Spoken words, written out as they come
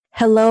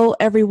Hello,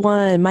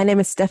 everyone. My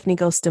name is Stephanie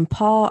Ghostin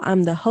Paul.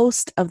 I'm the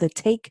host of the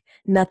Take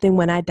Nothing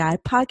When I Die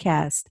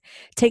podcast.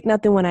 Take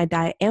Nothing When I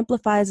Die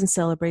amplifies and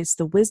celebrates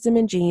the wisdom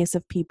and genius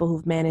of people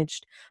who've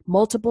managed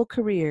multiple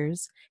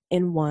careers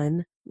in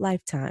one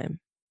lifetime.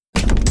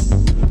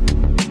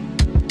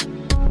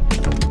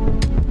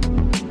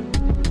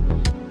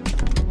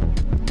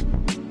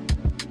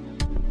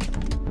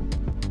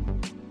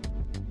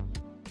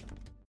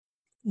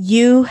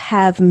 You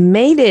have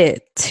made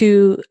it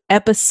to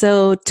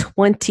episode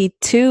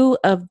 22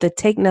 of the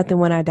Take Nothing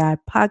When I Die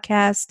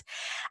podcast.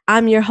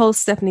 I'm your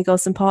host, Stephanie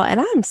Ghostin Paul, and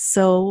I'm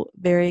so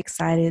very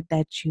excited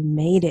that you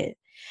made it.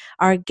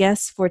 Our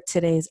guest for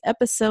today's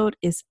episode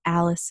is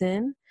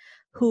Allison,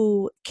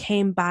 who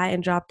came by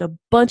and dropped a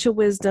bunch of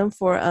wisdom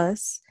for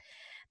us.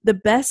 The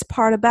best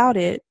part about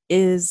it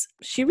is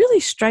she really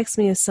strikes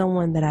me as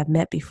someone that I've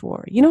met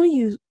before. You know, when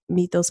you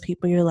meet those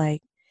people, you're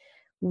like,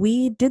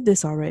 we did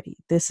this already.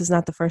 This is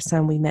not the first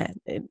time we met.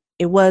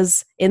 It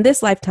was in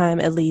this lifetime,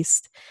 at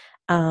least.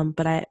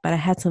 But I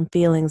had some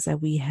feelings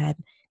that we had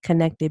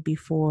connected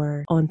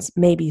before on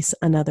maybe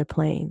another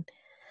plane.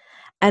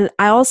 And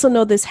I also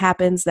know this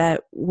happens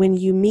that when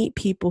you meet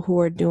people who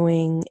are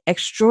doing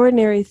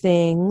extraordinary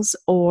things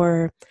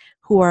or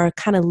who are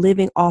kind of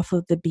living off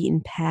of the beaten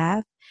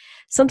path,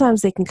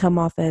 sometimes they can come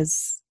off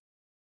as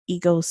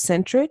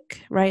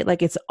egocentric, right?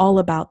 Like it's all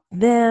about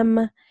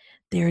them.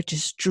 They're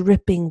just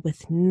dripping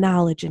with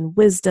knowledge and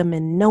wisdom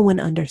and no one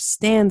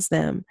understands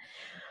them.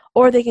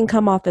 Or they can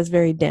come off as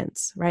very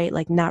dense, right?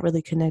 Like not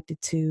really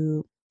connected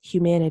to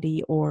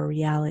humanity or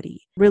reality.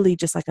 Really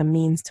just like a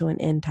means to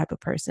an end type of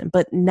person,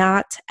 but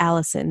not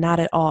Allison, not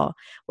at all.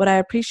 What I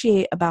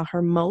appreciate about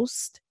her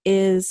most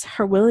is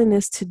her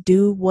willingness to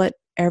do what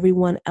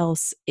everyone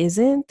else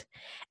isn't.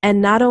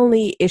 And not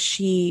only is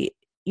she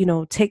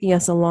taking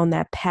us along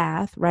that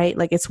path, right?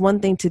 Like it's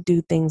one thing to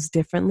do things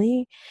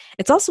differently.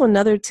 It's also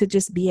another to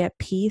just be at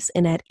peace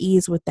and at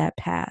ease with that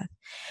path.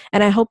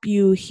 And I hope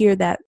you hear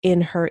that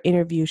in her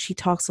interview. She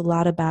talks a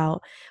lot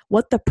about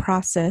what the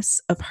process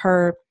of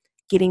her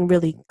getting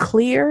really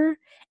clear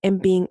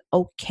and being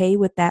okay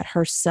with that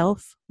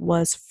herself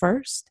was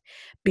first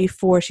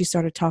before she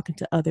started talking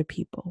to other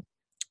people.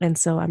 And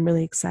so I'm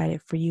really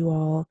excited for you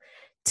all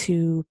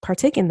to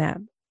partake in that.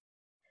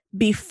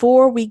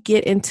 Before we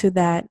get into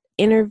that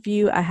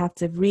interview, I have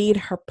to read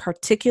her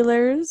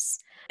particulars.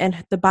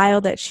 And the bio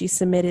that she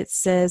submitted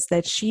says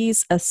that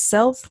she's a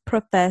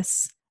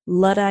self-professed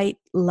Luddite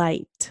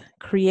light,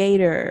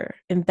 creator,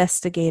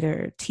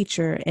 investigator,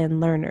 teacher, and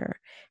learner.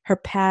 Her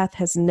path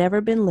has never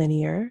been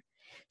linear.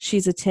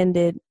 She's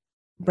attended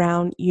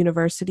Brown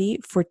University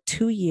for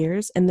 2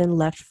 years and then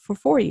left for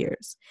 4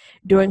 years.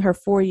 During her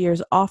 4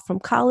 years off from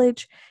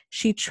college,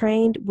 she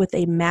trained with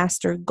a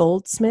master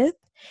goldsmith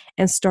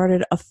and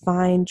started a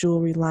fine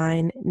jewelry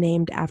line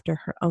named after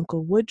her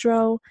uncle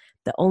Woodrow,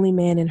 the only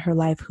man in her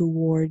life who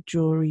wore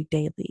jewelry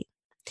daily.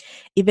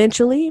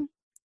 Eventually,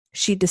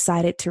 she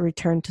decided to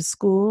return to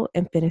school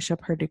and finish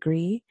up her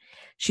degree.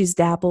 She's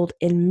dabbled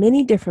in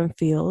many different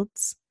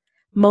fields,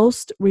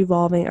 most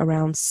revolving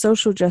around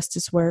social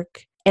justice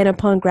work. And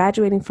upon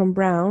graduating from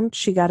Brown,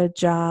 she got a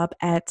job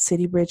at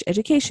City Bridge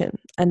Education,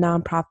 a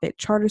nonprofit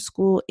charter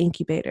school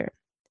incubator.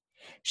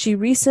 She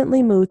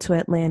recently moved to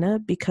Atlanta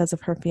because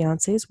of her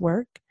fiance's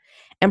work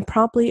and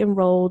promptly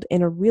enrolled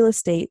in a real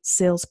estate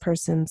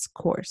salesperson's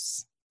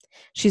course.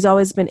 She's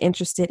always been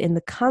interested in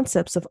the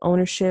concepts of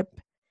ownership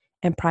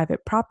and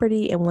private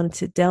property and wanted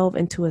to delve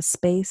into a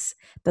space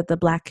that the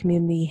Black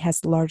community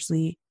has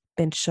largely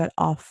been shut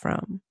off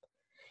from.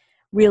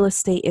 Real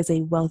estate is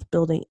a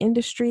wealth-building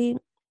industry,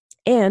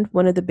 and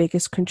one of the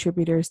biggest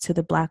contributors to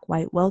the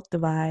Black-white wealth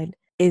divide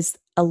is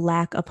a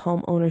lack of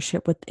home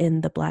ownership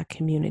within the Black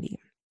community.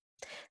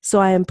 So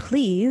I am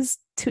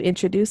pleased to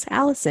introduce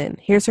Allison.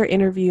 Here's her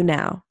interview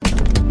now.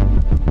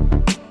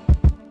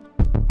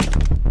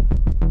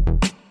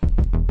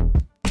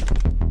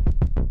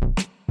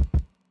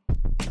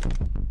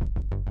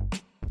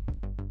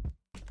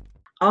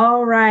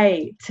 All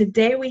right.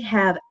 Today we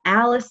have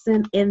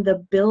Allison in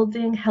the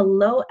building.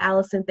 Hello,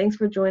 Allison. Thanks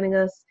for joining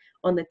us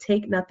on the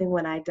Take Nothing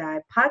When I Die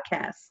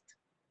podcast.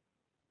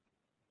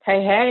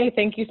 Hey.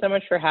 Thank you so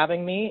much for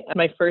having me.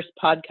 My first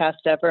podcast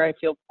ever. I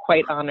feel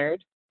quite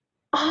honored.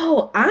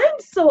 Oh, I'm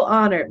so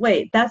honored.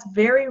 Wait, that's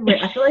very rare.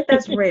 I feel like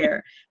that's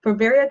rare for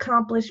very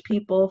accomplished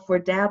people, for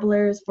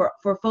dabblers,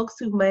 for folks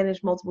who've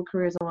managed multiple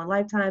careers in one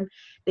lifetime.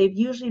 They've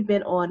usually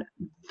been on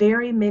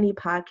very many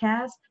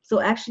podcasts. So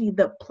actually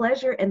the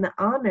pleasure and the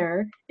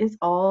honor is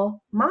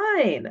all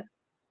mine.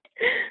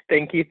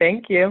 Thank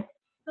you.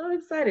 So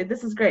excited.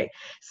 This is great.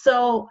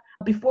 So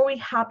before we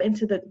hop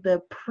into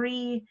the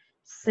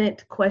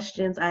pre-sent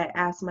questions, I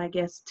asked my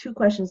guests 2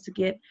 questions to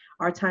get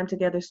our time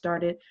together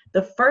started.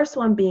 The first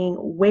one being,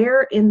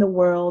 where in the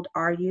world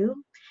are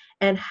you?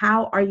 And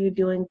how are you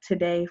doing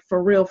today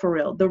for real,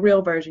 the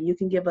real version? You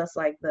can give us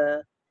like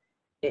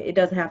it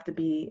doesn't have to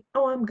be,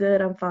 oh, I'm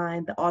good, I'm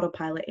fine, the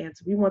autopilot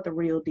answer. We want the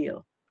real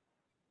deal.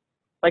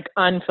 Like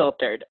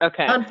unfiltered.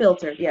 Okay.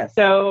 Unfiltered, yes.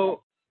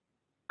 So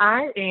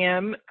I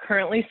am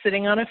currently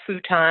sitting on a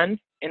futon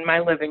in my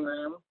living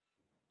room,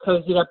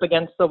 cozied up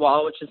against the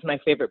wall, which is my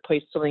favorite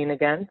place to lean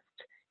against,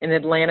 in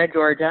Atlanta,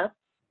 Georgia.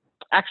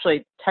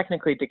 Actually,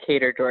 technically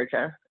Decatur,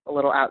 Georgia, a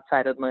little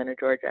outside Atlanta,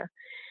 Georgia.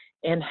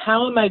 And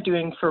how am I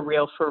doing for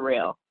real, for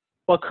real?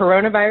 Well,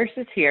 coronavirus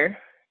is here.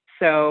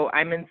 So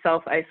I'm in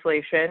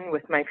self-isolation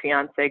with my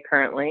fiance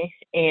currently,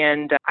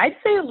 and I'd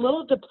say a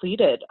little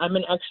depleted. I'm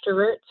an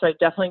extrovert, so I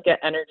definitely get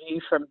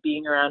energy from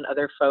being around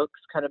other folks,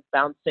 kind of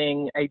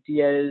bouncing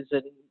ideas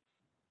and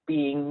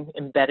being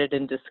embedded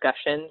in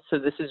discussions. So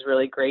this is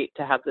really great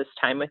to have this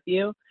time with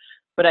you.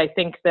 But I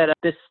think that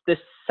this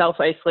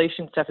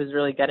self-isolation stuff is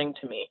really getting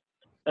to me.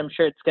 I'm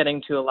sure it's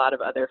getting to a lot of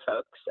other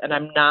folks. And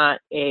I'm not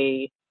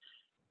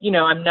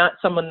I'm not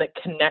someone that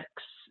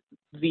connects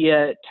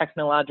via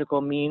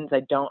technological means.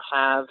 I don't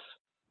have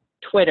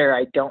Twitter.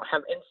 I don't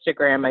have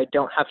Instagram. I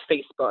don't have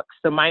Facebook.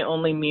 So my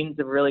only means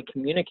of really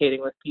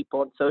communicating with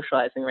people and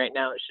socializing right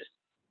now is just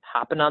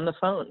hopping on the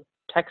phone,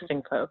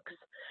 texting folks.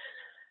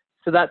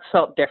 So that's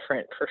felt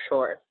different for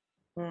sure.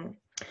 Mm.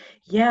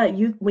 Yeah,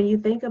 when you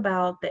think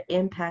about the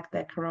impact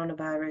that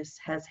coronavirus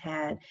has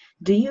had,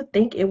 do you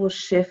think it will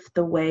shift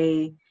the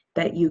way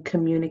that you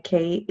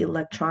communicate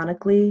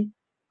electronically?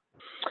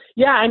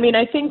 Yeah, I mean,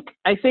 I think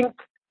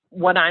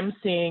what I'm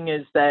seeing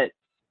is that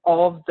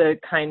all of the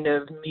kind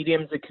of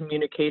mediums of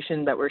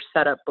communication that were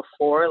set up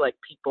before, like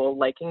people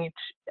liking each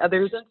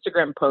other's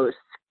Instagram posts,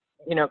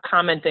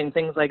 commenting,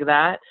 things like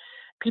that,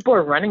 people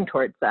are running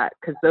towards that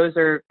because those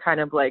are kind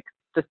of like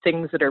the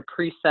things that are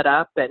pre-set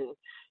up, and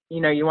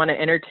you want to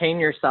entertain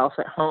yourself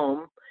at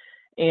home.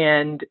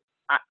 And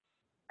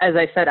as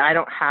I said, I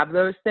don't have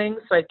those things,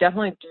 so I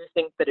definitely do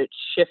think that it's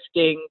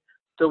shifting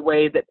the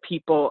way that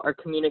people are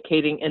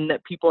communicating, and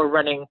that people are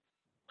running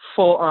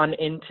full on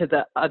into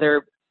the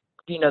other,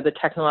 the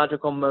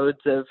technological modes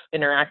of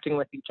interacting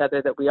with each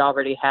other that we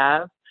already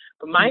have.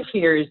 But my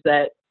fear is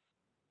that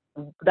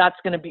that's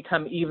going to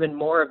become even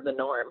more of the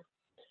norm.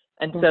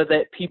 And so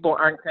that people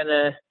aren't going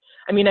to,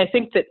 I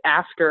think that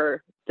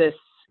after this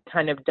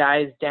kind of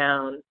dies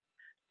down,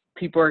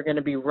 people are going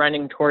to be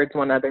running towards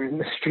one another in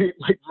the street,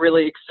 like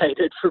really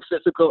excited for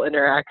physical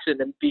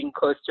interaction and being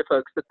close to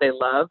folks that they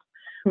love.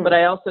 But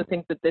I also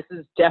think that this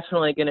is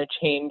definitely going to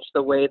change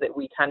the way that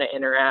we kind of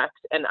interact.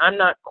 And I'm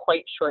not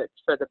quite sure it's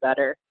for the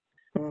better.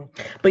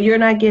 But you're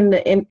not getting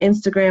the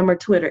Instagram or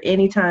Twitter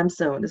anytime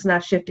soon. It's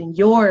not shifting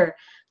your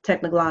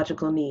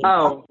technological needs.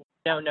 Oh,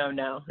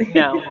 no.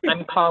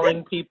 I'm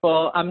calling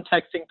people. I'm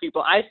texting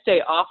people. I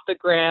stay off the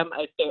gram.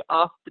 I stay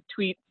off the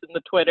tweets and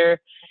the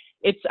Twitter.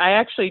 I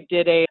actually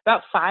did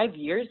about 5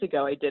 years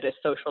ago, I did a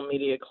social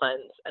media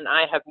cleanse, and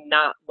I have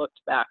not looked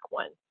back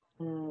one.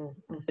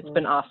 It's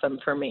been awesome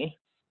for me.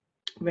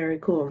 Very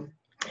cool.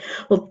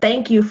 Well,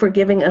 thank you for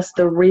giving us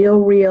the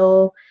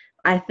real.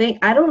 I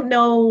don't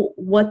know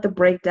what the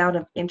breakdown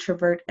of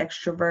introvert,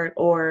 extrovert,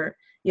 or,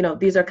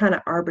 these are kind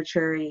of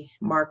arbitrary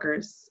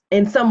markers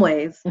in some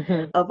ways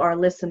of our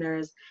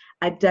listeners.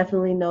 I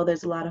definitely know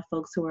there's a lot of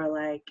folks who are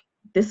like,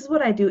 this is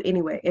what I do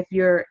anyway. If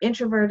you're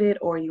introverted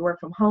or you work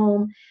from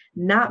home,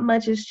 not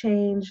much has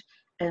changed.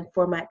 And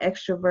for my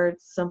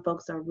extroverts, some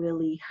folks are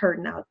really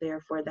hurting out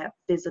there for that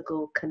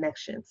physical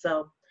connection.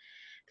 So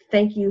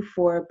thank you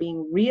for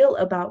being real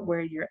about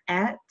where you're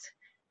at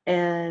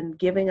and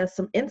giving us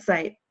some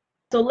insight.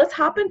 So let's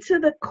hop into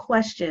the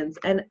questions.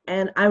 And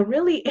I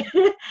really,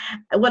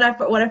 when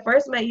I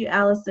first met you,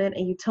 Allison,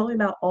 and you told me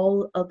about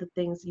all of the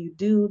things you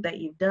do, that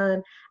you've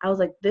done, I was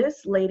like,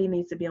 this lady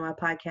needs to be on my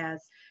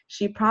podcast.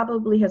 She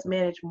probably has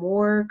managed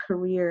more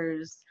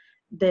careers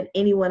than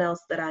anyone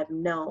else that I've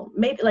known.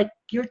 Maybe like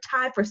you're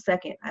tied for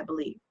second, I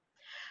believe.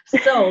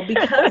 So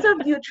because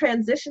of you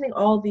transitioning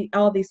all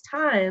these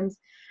times,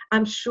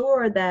 I'm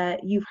sure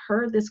that you've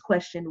heard this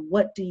question,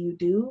 what do you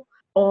do,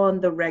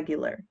 on the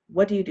regular?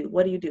 What do you do?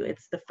 What do you do?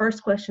 It's the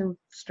first question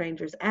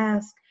strangers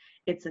ask.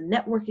 It's a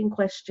networking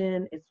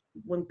question. It's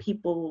when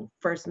people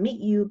first meet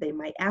you, they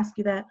might ask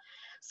you that.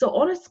 So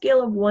on a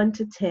scale of 1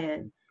 to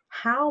 10,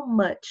 how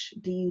much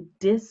do you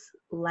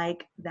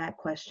dislike that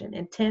question?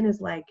 And 10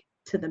 is like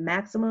to the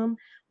maximum.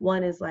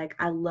 1 is like,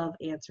 I love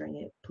answering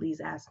it. Please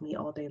ask me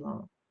all day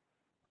long.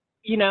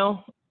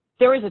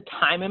 There was a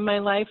time in my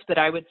life that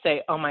I would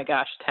say, oh my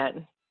gosh,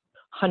 10,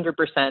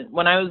 100%.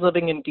 When I was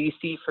living in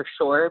DC, for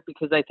sure,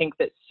 because I think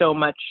that so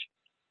much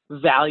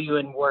value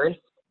and worth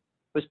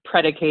was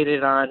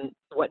predicated on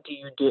what do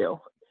you do.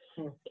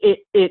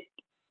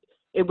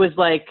 It was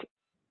like,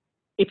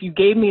 if you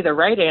gave me the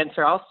right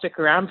answer, I'll stick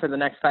around for the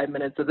next 5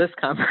 minutes of this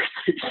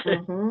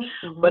conversation.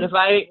 But if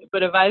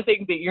I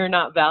think that you're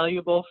not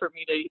valuable for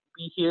me to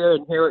be here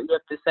and hear what you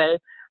have to say,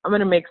 I'm going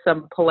to make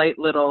some polite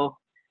little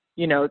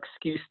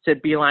excuse to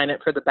beeline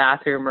it for the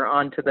bathroom or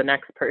on to the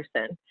next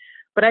person.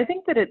 But I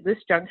think that at this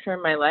juncture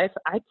in my life,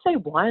 I'd say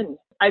 1.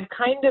 I've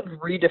kind of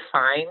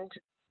redefined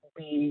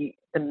the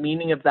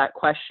meaning of that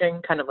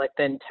question, kind of like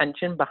the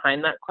intention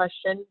behind that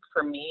question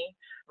for me.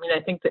 I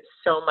think that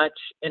so much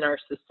in our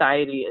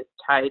society is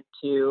tied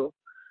to,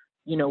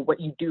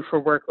 what you do for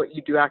work, what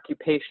you do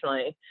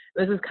occupationally.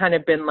 This has kind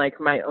of been like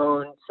my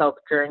own self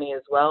journey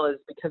as well, is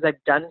because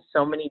I've done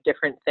so many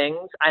different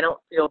things. I don't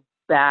feel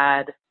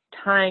bad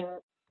tying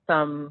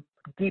some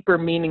deeper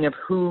meaning of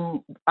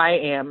who I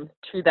am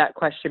to that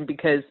question,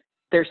 because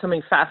there's so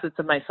many facets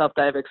of myself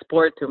that I've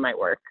explored through my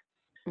work.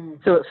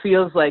 So it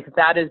feels like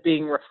that is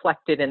being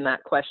reflected in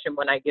that question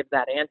when I give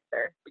that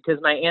answer, because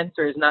my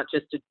answer is not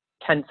just a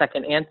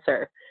 10-second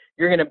answer.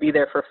 You're going to be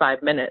there for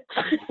 5 minutes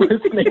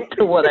listening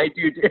to what I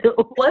do.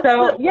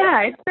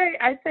 Yeah,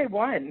 I'd say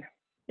one.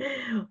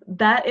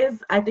 That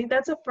is, I think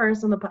that's a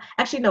first on the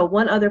actually no,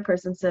 one other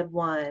person said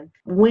one.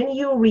 When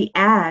you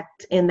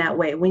react in that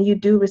way, when you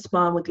do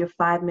respond with your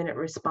 5-minute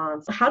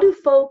response, how do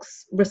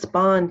folks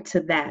respond to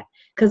that?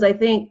 Because I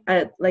think,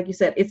 like you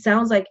said, it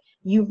sounds like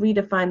you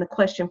redefine the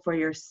question for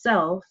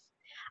yourself.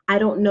 I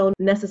don't know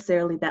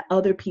necessarily that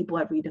other people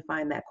have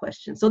redefined that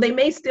question. So they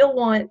may still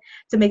want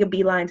to make a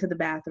beeline to the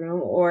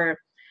bathroom or,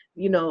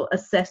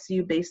 assess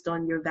you based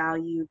on your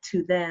value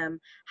to them.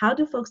 How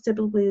do folks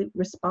typically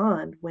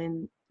respond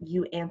when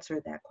you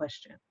answer that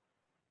question?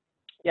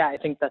 Yeah, I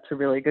think that's a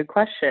really good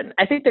question.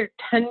 I think there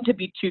tend to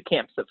be two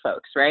camps of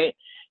folks, right?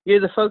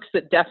 You're the folks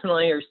that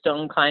definitely are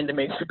still inclined to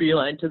make the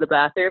beeline to the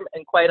bathroom.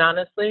 And quite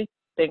honestly,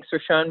 thanks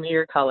for showing me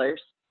your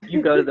colors.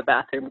 You go to the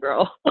bathroom,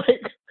 girl.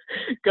 Like,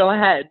 go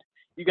ahead.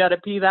 You got to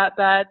pee that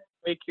bad,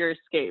 make your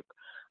escape.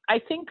 I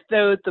think,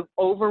 though, the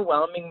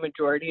overwhelming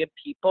majority of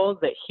people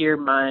that hear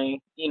my,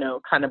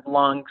 kind of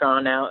long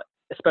drawn out,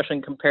 especially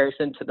in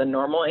comparison to the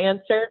normal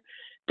answer,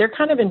 they're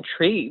kind of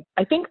intrigued.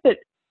 I think that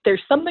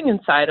there's something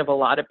inside of a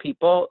lot of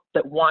people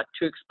that want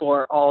to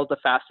explore all the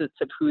facets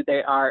of who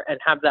they are and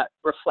have that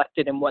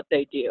reflected in what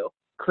they do,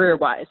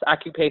 career-wise,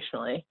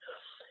 occupationally.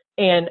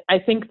 And I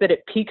think that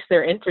it piques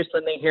their interest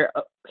when they hear,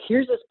 oh,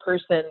 here's this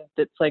person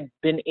that's like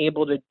been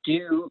able to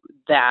do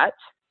that.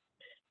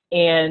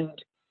 And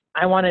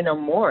I want to know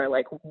more,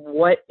 like,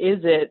 what is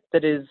it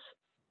that has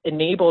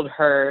enabled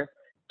her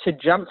to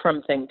jump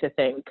from thing to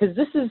thing? Because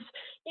this is,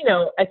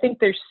 I think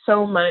there's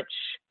so much,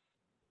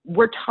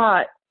 we're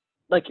taught,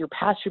 like, your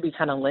path should be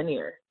kind of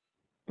linear.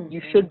 Mm-hmm.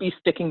 You should be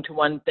sticking to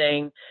one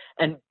thing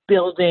and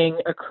building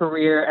a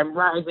career and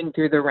rising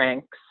through the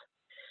ranks.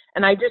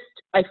 And I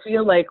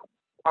feel like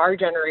our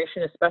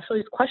generation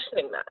especially is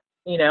questioning that,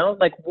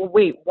 like, well,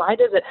 wait, why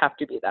does it have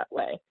to be that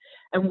way?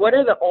 And what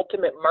are the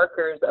ultimate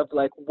markers of,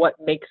 like, what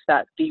makes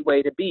that the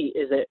way to be?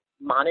 Is it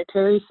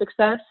monetary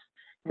success?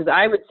 Because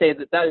I would say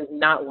that is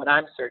not what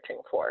I'm searching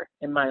for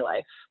in my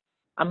life.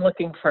 I'm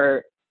looking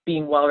for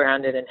being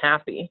well-rounded and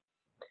happy.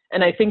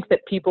 And I think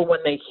that people,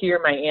 when they hear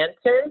my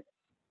answer,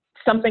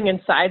 something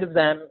inside of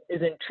them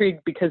is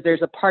intrigued because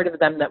there's a part of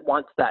them that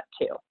wants that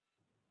too.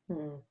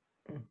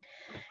 Mm-hmm.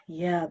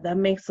 Yeah, that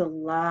makes a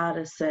lot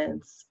of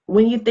sense.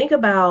 When you think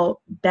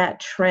about that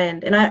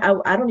trend, and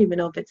I don't even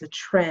know if it's a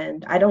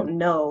trend. I don't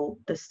know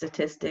the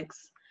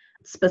statistics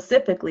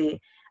specifically.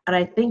 And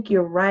I think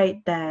you're right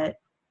that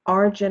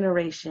our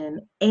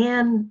generation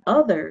and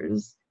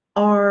others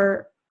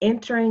are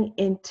entering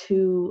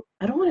into,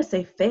 I don't want to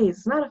say phase,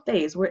 it's not a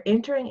phase. We're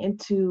entering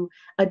into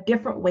a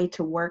different way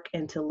to work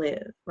and to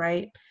live,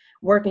 right?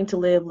 Working to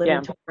live,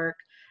 living to work.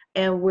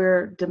 And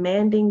we're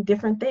demanding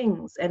different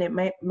things, and it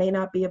may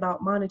not be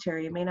about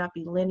monetary, it may not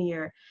be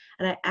linear.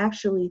 And I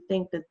actually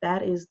think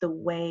that is the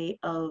way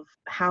of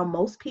how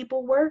most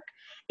people work.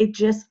 It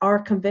just, our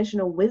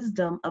conventional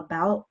wisdom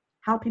about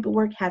how people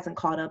work hasn't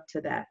caught up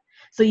to that.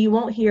 So you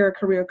won't hear a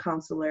career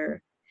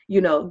counselor,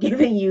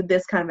 giving you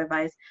this kind of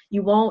advice.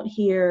 You won't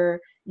hear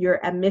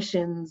your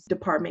admissions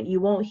department. You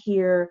won't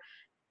hear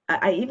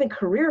even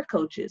career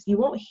coaches, you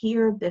won't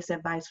hear this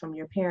advice from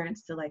your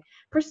parents to, like,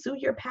 pursue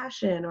your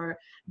passion or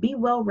be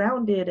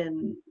well-rounded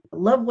and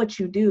love what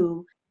you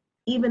do,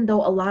 even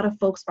though a lot of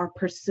folks are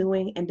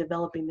pursuing and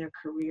developing their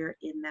career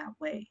in that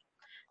way.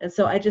 And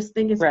so I just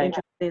think it's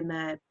interesting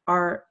that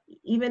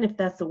even if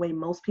that's the way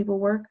most people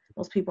work,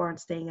 most people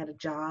aren't staying at a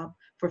job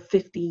for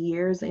 50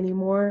 years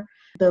anymore.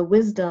 The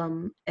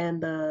wisdom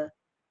and the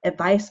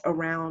advice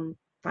around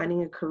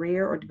finding a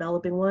career or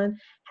developing one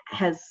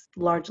has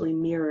largely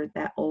mirrored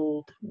that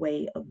old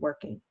way of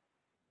working.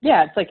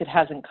 Yeah, it's like it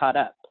hasn't caught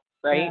up,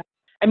 right? Yeah.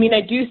 I mean,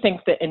 I do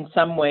think that in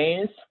some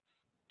ways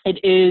it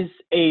is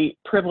a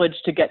privilege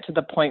to get to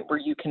the point where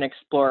you can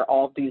explore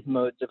all of these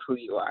modes of who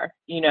you are,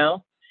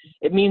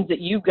 It means that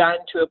you've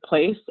gotten to a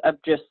place of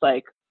just,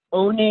 like,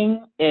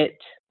 owning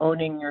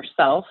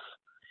yourself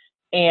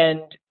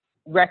and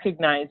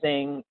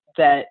recognizing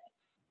that,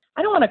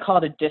 I don't want to call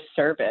it a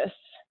disservice,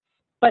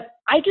 but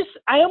I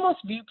almost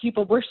view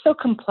people, we're so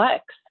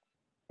complex.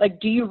 Like,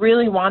 do you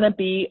really want to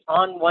be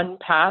on one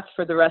path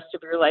for the rest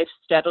of your life,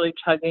 steadily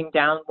chugging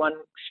down one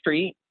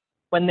street,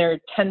 when there are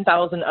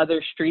 10,000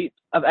 other streets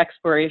of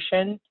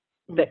exploration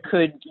that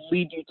could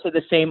lead you to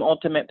the same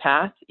ultimate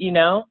path,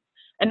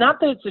 And not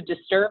that it's a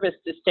disservice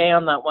to stay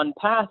on that one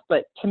path,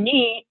 but to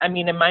me, I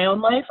mean, in my own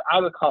life, I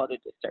would call it a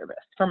disservice.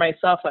 For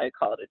myself, I would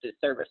call it a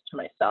disservice to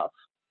myself.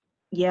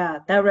 Yeah,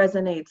 that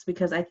resonates,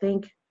 because I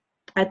think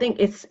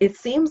it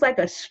seems like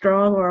a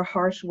strong or a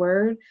harsh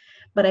word,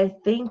 but I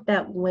think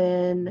that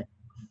when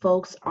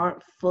folks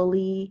aren't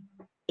fully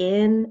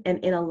in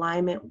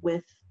alignment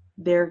with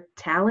their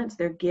talents,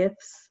 their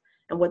gifts,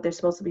 and what they're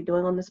supposed to be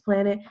doing on this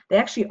planet, they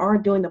actually are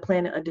doing the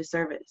planet a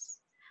disservice.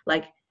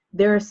 Like,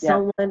 there is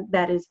someone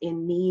that is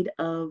in need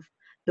of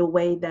the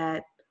way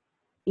that,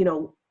 you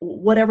know,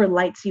 whatever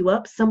lights you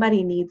up,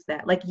 somebody needs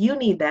that. Like, you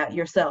need that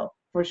yourself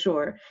for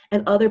sure.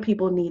 And other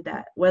people need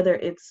that, whether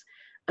it's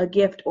a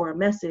gift or a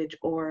message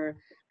or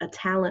a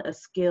talent, a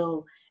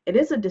skill. It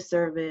is a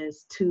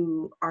disservice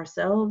to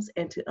ourselves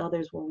and to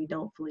others when we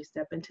don't fully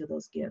step into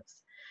those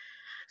gifts.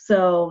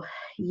 So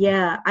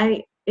yeah,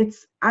 I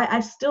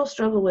still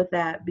struggle with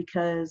that,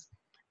 because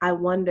I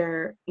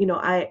wonder, you know,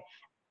 I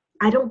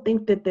don't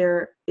think that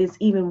there is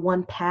even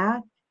one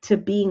path to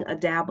being a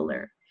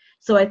dabbler.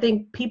 So I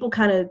think people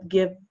kind of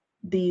give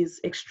these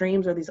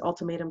extremes or these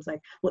ultimatums,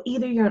 like, well,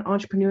 either you're an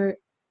entrepreneur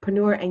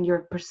and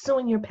you're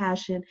pursuing your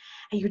passion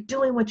and you're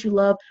doing what you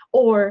love,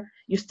 or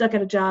you're stuck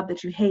at a job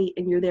that you hate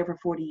and you're there for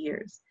 40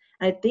 years.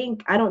 I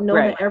don't know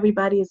that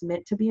everybody is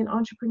meant to be an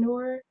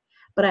entrepreneur,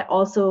 but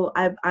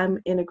I'm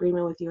in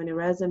agreement with you, and it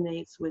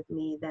resonates with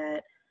me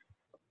that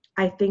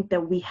I think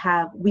that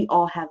we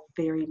all have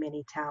very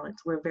many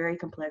talents. We're very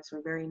complex.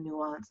 We're very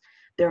nuanced.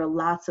 There are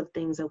lots of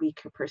things that we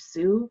can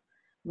pursue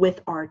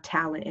with our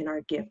talent and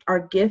our gift.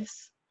 Our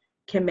gifts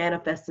can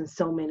manifest in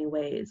so many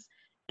ways.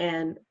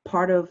 And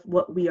part of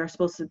what we are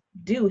supposed to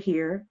do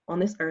here on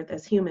this earth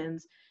as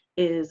humans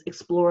is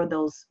explore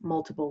those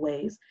multiple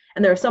ways.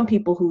 And there are some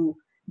people who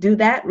do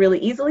that really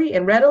easily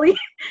and readily,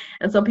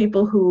 and some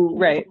people who,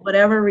 for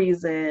whatever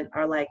reason,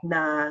 are like,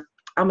 nah,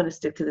 I'm going to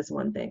stick to this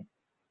one thing.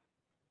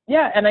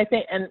 Yeah, and I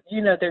think, and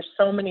you know, there's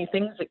so many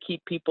things that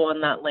keep people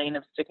in that lane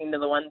of sticking to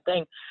the one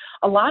thing.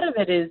 A lot of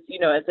it is, you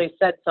know, as I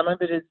said, some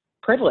of it is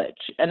privilege.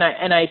 And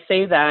I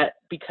say that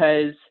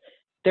because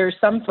there's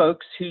some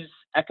folks whose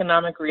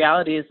economic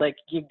reality is like,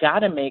 you got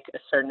to make a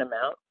certain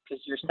amount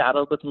because you're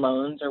saddled with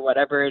loans or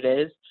whatever it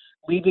is.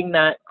 Leaving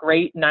that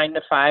great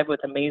 9-to-5 with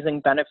amazing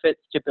benefits,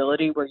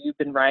 stability, where you've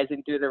been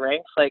rising through the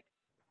ranks, like,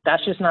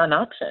 that's just not an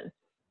option,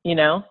 you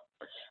know?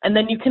 And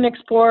then you can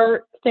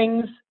explore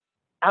things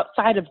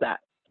outside of that.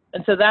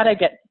 And so that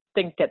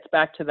think gets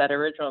back to that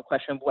original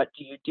question of what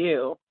do you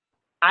do?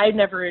 I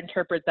never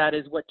interpret that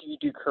as what do you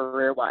do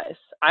career-wise.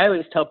 I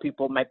always tell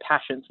people my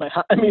passion's that's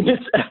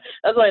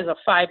why it's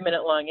a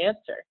 5-minute long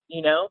answer,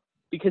 you know,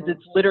 because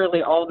it's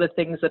literally all the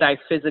things that I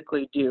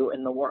physically do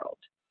in the world.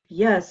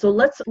 Yeah, so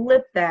let's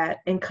flip that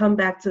and come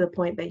back to the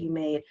point that you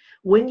made.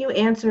 When you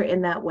answer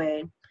in that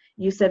way,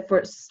 you said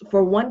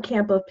for one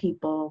camp of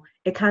people,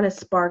 it kind of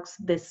sparks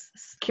this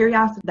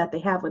curiosity that they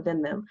have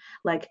within them.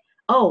 Like,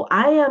 oh,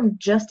 I am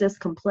just as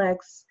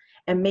complex,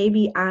 and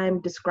maybe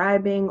I'm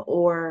describing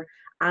or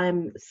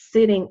I'm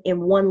sitting in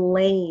one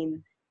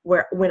lane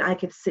when I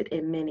could sit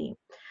in many.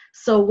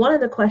 So one of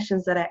the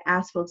questions that I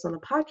ask folks on the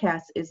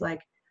podcast is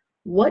like,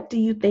 what do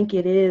you think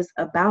it is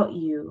about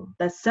you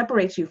that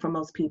separates you from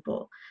most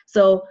people?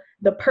 So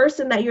the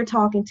person that you're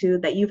talking to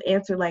that you've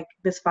answered like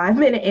this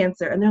 5-minute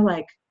answer, and they're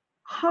like,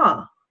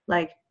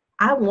 like,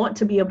 I want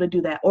to be able to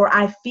do that, or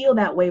I feel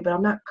that way, but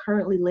I'm not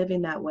currently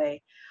living that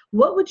way.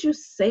 What would you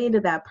say to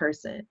that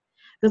person?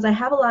 Because I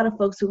have a lot of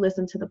folks who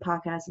listen to the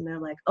podcast and they're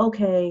like,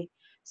 okay,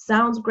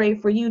 sounds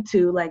great for you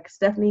two, like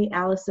Stephanie,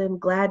 Allison,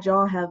 glad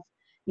y'all have,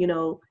 you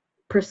know,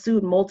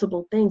 pursued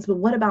multiple things, but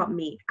what about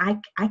me?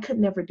 I could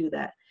never do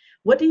that.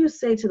 What do you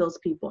say to those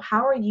people?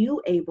 How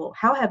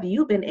have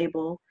you been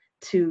able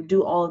to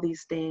do all of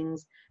these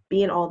things,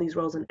 be in all these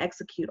roles and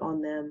execute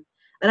on them?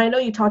 And I know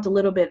you talked a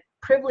little bit,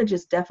 privilege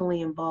is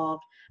definitely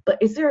involved, but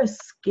is there a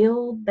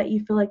skill that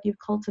you feel like you've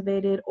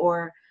cultivated,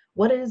 or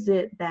what is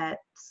it that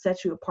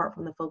sets you apart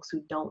from the folks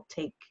who don't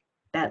take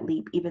that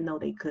leap, even though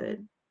they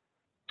could?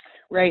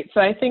 Right.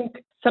 So I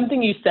think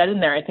something you said in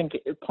there, I think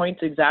it points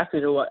exactly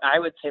to what I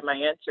would say my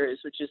answer is,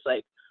 which is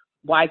like,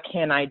 why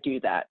can't I do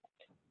that?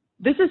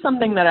 This is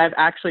something that I've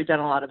actually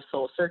done a lot of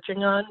soul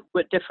searching on.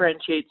 What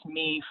differentiates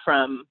me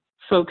from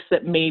folks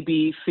that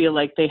maybe feel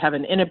like they have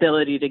an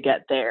inability to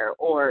get there,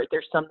 or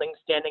there's something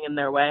standing in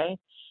their way.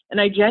 And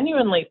I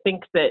genuinely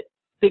think that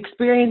the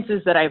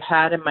experiences that I've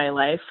had in my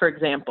life, for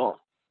example,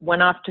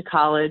 went off to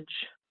college,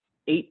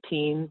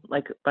 18,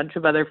 like a bunch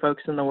of other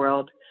folks in the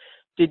world,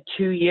 did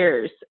 2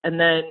 years. And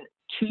then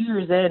 2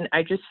 years in,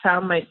 I just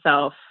found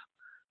myself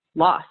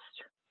lost,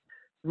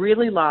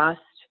 really lost.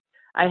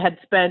 I had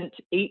spent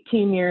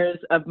 18 years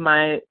of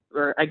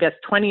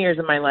 20 years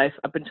of my life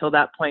up until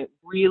that point,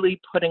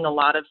 really putting a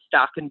lot of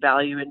stock and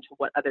value into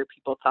what other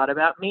people thought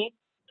about me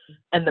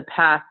and the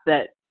path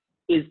that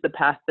is the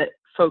path that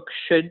folks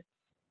should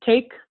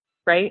take,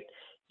 right?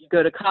 You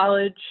go to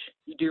college,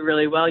 you do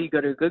really well, you go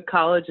to a good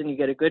college and you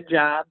get a good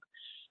job.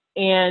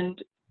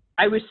 And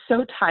I was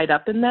so tied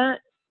up in that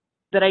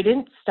I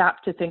didn't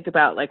stop to think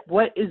about like,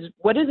 what is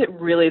it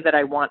really that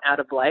I want out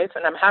of life?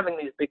 And I'm having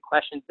these big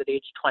questions at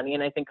age 20.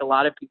 And I think a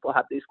lot of people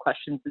have these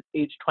questions at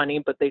age 20,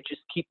 but they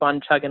just keep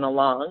on chugging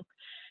along.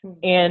 Mm-hmm.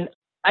 And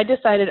I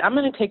decided I'm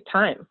going to take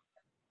time.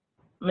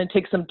 I'm going to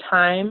take some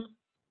time.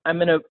 I'm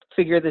going to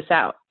figure this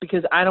out,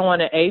 because I don't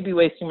want to be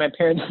wasting my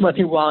parents'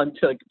 money while I'm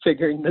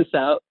figuring this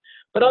out.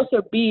 But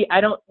also B, I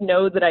don't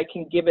know that I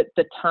can give it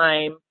the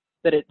time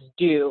that it's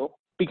due,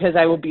 because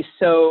I will be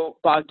so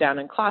bogged down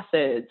in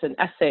classes and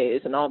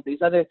essays and all of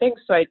these other things.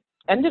 So I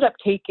ended up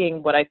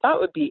taking what I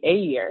thought would be a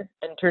year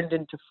and turned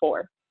into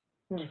 4.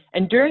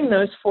 And during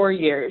those 4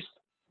 years,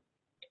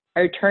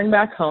 I returned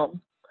back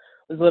home,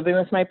 was living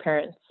with my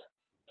parents,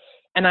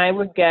 and I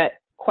would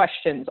get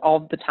questions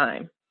all the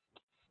time,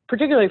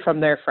 particularly from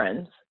their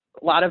friends,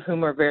 a lot of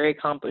whom are very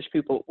accomplished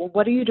people. Well,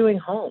 what are you doing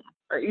home?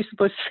 Aren't you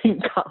supposed to be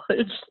in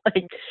college?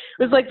 Like, it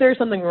was like there was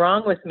something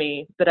wrong with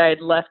me that I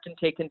had left and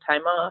taken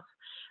time off.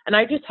 And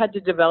I just had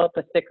to develop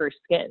a thicker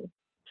skin.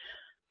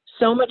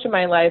 So much of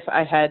my life,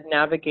 I had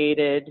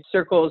navigated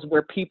circles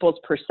where people's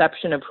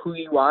perception of who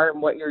you are and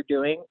what you're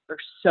doing are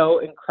so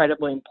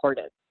incredibly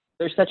important.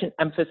 There's such an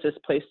emphasis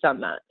placed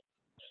on that.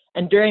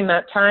 And during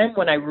that time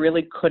when I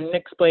really couldn't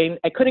explain,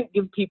 I couldn't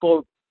give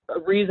people a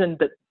reason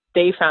that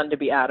they found to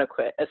be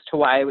adequate as to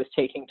why I was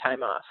taking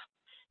time off.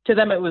 To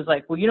them, it was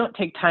like, well, you don't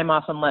take time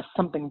off unless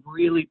something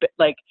really,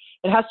 like,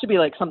 it has to be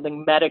like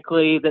something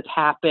medically that's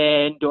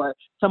happened or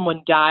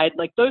someone died.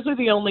 Like, those are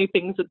the only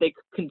things that they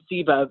could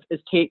conceive of is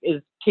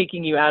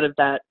taking you out of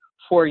that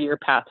 4-year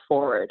path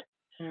forward.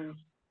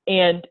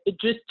 And it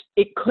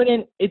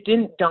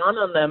didn't dawn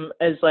on them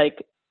as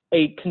like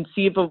a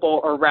conceivable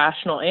or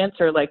rational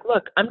answer. Like,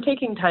 look, I'm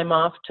taking time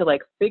off to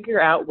like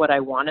figure out what I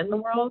want in the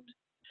world,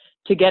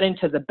 to get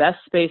into the best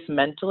space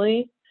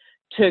mentally,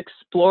 to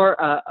explore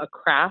a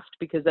craft,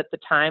 because at the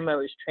time I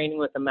was training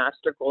with a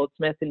master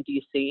goldsmith in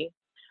DC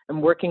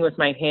and working with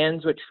my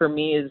hands, which for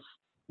me is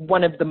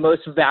one of the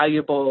most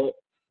valuable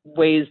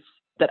ways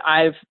that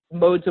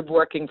modes of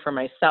working for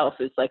myself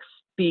is like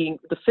being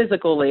the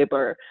physical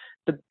labor,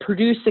 the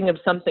producing of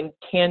something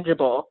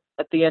tangible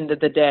at the end of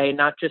the day,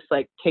 not just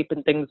like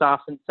taping things off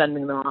and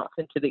sending them off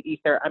into the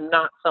ether. I'm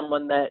not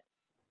someone that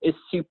is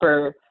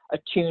super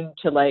attuned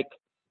to like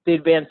the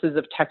advances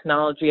of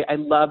technology. I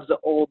love the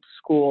old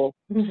school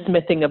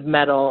smithing of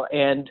metal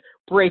and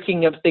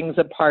breaking of things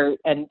apart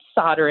and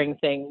soldering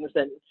things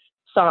and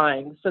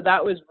sawing. So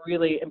that was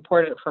really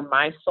important for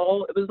my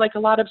soul. It was like a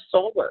lot of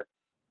soul work,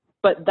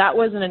 but that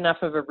wasn't enough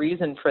of a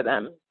reason for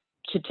them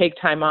to take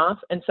time off.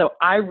 And so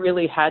I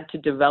really had to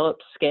develop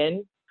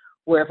skin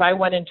where if I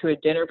went into a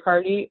dinner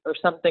party or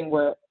something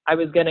where I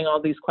was getting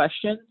all these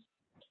questions,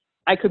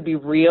 I could be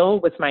real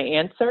with my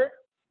answer.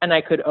 And I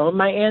could own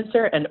my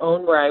answer and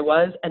own where I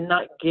was and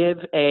not give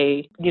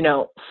a,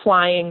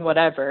 flying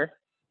whatever,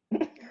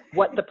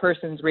 what the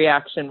person's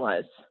reaction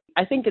was.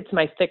 I think it's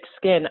my thick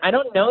skin. I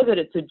don't know that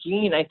it's a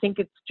gene. I think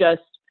it's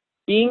just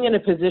being in a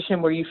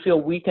position where you feel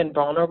weak and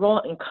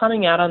vulnerable and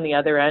coming out on the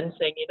other end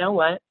saying, you know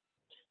what?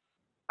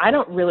 I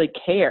don't really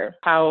care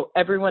how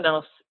everyone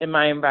else in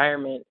my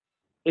environment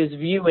is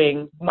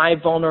viewing my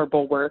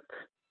vulnerable work,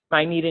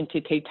 my needing to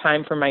take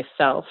time for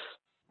myself.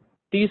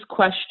 These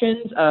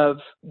questions of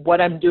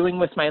what I'm doing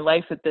with my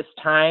life at this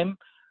time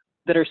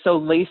that are so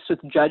laced with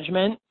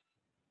judgment,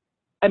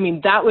 I mean,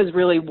 that was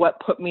really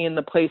what put me in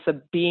the place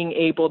of being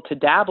able to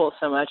dabble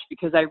so much,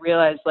 because I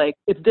realized, like,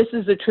 if this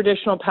is a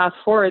traditional path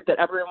forward that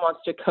everyone wants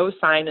to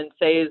co-sign and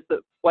say is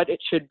what it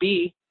should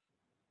be,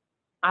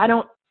 I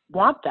don't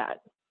want that.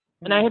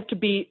 And I have to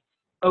be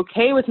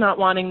okay with not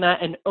wanting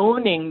that and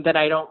owning that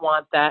I don't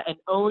want that and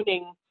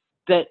owning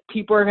that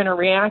people are going to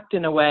react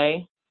in a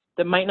way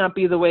that might not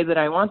be the way that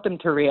I want them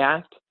to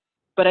react.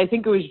 But I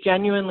think it was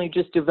genuinely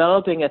just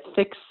developing a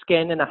thick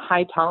skin and a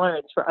high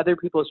tolerance for other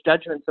people's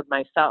judgments of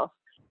myself.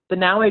 But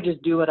now I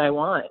just do what I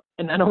want.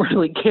 And I don't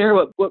really care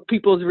what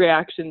people's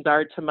reactions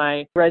are to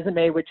my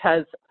resume, which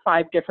has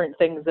 5 different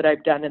things that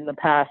I've done in the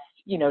past,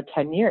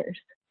 10 years.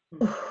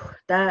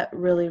 That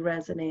really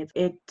resonates.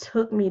 It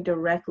took me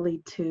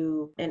directly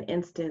to an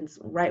instance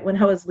right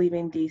when I was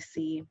leaving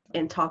DC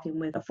and talking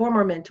with a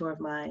former mentor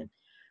of mine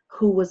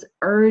who was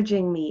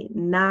urging me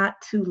not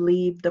to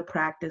leave the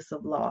practice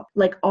of law,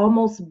 like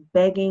almost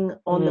begging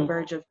on the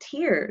verge of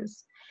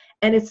tears.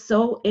 And it's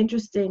so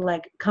interesting,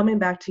 like coming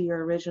back to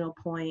your original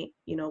point,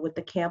 with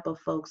the camp of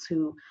folks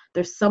who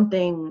there's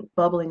something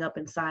bubbling up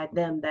inside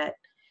them that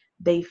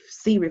they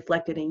see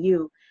reflected in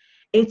you.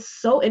 It's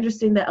so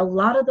interesting that a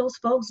lot of those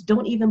folks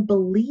don't even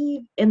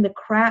believe in the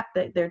crap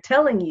that they're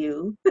telling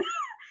you,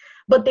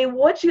 but they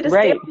want you to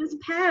stay on this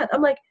path.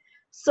 I'm like,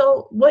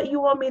 so what you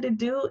want me to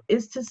do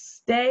is to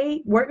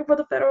stay working for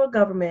the federal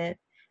government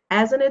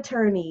as an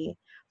attorney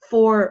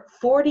for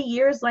 40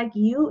 years like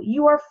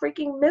you are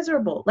freaking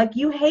miserable. Like,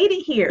 you hate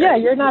it here. Yeah,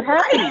 you're not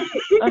happy.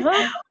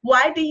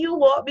 Why do you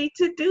want me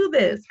to do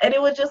this? And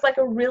it was just like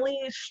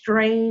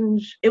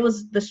it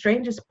was the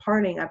strangest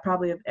parting I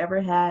probably have ever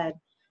had.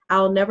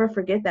 I'll never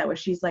forget that, where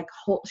she's like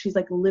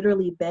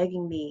literally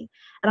begging me.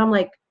 And I'm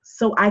like,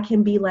 so I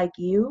can be like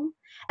you?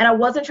 And I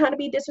wasn't trying to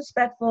be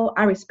disrespectful.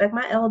 I respect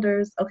my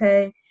elders,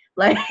 okay?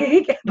 Like,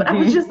 but I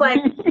was just like,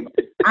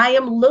 I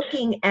am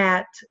looking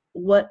at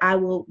what I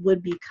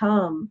would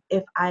become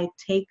if I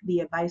take the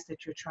advice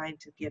that you're trying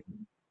to give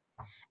me.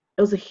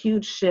 It was a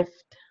huge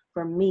shift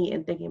for me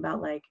in thinking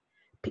about, like,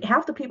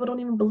 half the people don't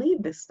even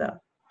believe this stuff.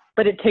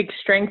 But it takes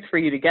strength for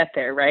you to get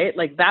there, right?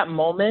 Like that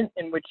moment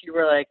in which you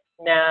were like,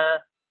 nah,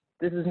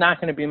 this is not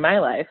going to be my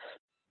life.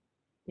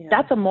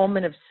 That's a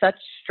moment of such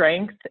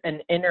strength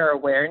and inner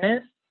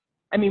awareness.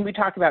 I mean, we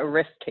talk about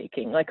risk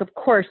taking. Like, of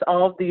course,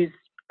 all of these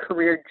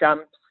career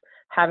jumps,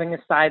 having a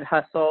side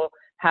hustle,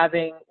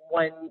 having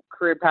one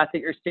career path that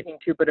you're sticking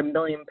to, but a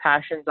million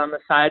passions on the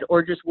side,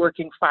 or just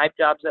working 5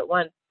 jobs at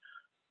once,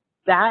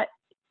 that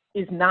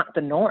is not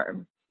the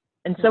norm.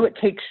 And so it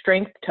takes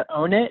strength to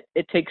own it.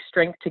 It takes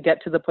strength to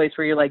get to the place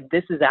where you're like,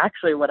 this is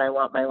actually what I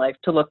want my life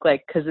to look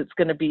like, because it's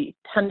going to be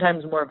 10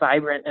 times more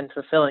vibrant and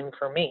fulfilling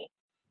for me.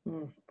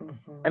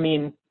 Mm-hmm. I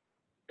mean,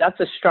 that's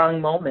a strong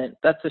moment.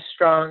 That's a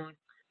strong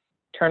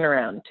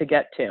turnaround to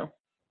get to.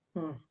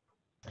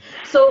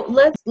 So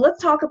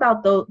let's talk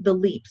about the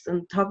leaps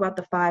and talk about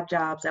the 5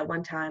 jobs at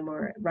one time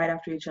or right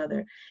after each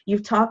other.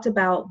 You've talked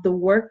about the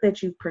work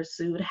that you've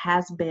pursued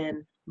has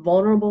been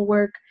vulnerable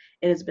work.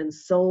 It has been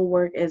soul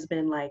work. It has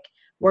been like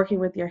working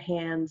with your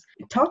hands.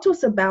 Talk to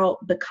us about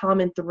the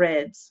common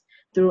threads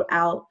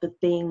throughout the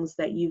things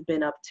that you've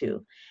been up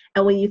to.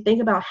 And when you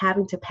think about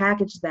having to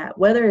package that,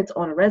 whether it's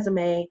on a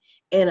resume,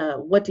 in a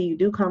what do you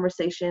do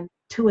conversation,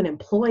 to an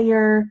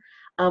employer,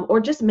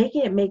 or just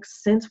making it make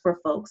sense for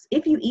folks,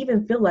 if you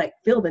even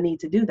feel the need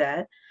to do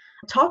that,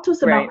 talk to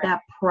us about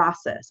that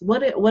process.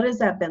 What has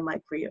that been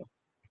like for you?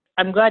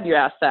 I'm glad you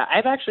asked that.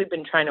 I've actually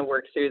been trying to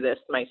work through this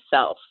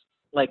myself,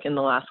 like in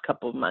the last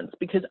couple of months,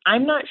 because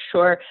I'm not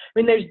sure. I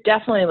mean, there's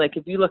definitely, like,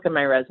 if you look at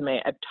my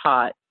resume, I've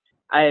taught,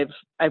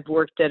 I've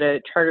worked at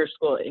a charter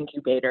school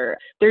incubator.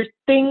 There's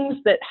things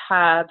that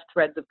have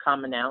threads of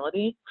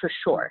commonality for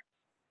sure.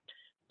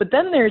 But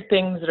then there are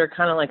things that are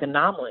kind of like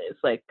anomalies,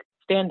 like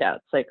standouts,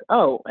 like,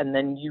 oh, and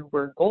then you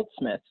were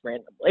Goldsmith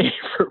randomly.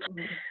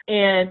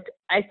 And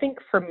I think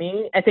for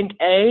me,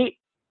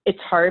 it's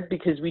hard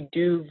because we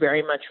do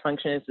very much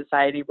function in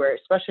society where,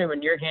 especially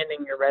when you're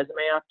handing your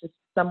resume off to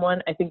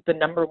someone, I think the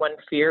number one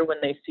fear when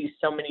they see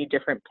so many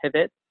different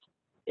pivots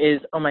is,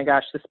 oh my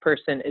gosh, this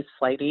person is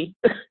flighty.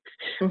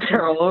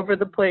 They're all over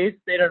the place.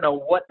 They don't know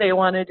what they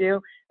want to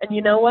do. And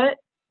you know what?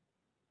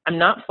 I'm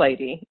not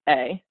flighty,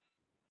 A.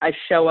 I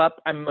show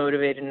up, I'm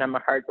motivated, and I'm a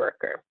hard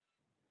worker.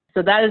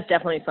 So that is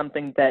definitely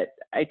something that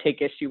I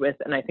take issue with,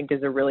 and I think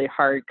is a really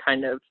hard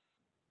kind of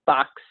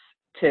box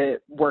to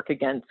work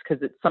against,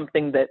 because it's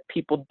something that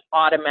people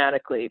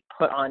automatically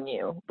put on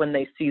you when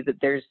they see that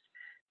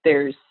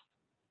there's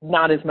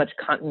not as much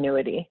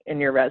continuity in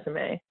your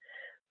resume.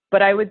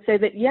 But I would say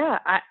that, yeah,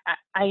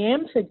 I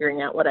am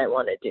figuring out what I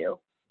want to do.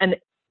 And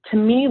to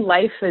me,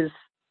 life is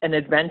an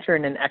adventure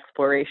and an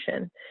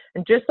exploration.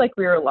 And just like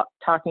we were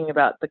talking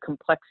about the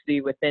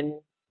complexity within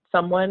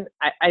someone,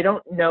 I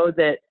don't know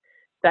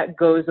that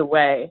goes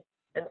away.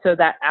 And so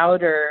that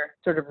outer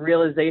sort of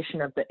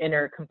realization of the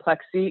inner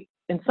complexity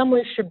in some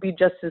ways should be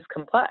just as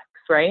complex,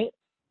 right?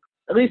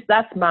 At least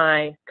that's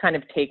my kind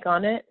of take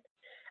on it.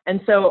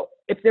 And so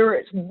if there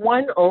was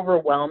one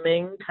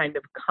overwhelming kind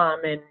of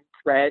common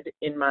thread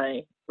in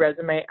my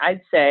resume,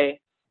 I'd say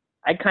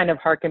I kind of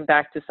harken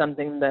back to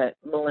something that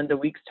Melinda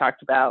Weeks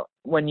talked about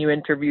when you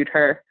interviewed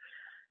her,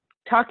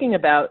 talking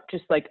about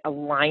just like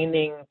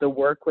aligning the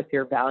work with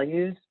your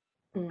values.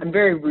 I'm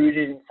very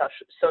rooted in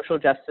social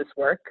justice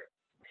work.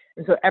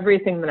 And so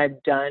everything that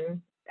I've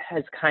done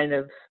has kind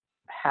of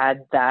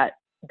had that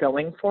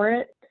going for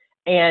it.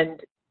 And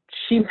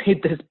she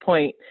made this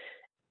point.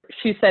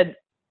 She said,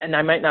 and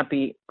I might not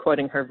be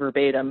quoting her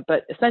verbatim,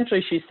 but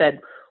essentially she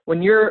said,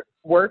 when your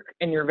work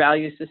and your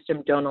value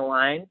system don't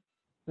align,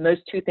 and those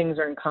two things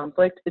are in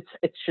conflict, it's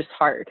just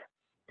hard.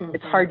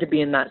 It's hard to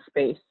be in that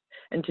space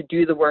and to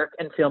do the work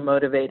and feel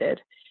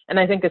motivated. And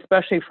I think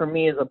especially for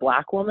me as a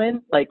Black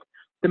woman, like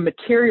the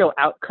material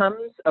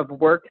outcomes of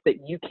work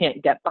that you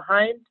can't get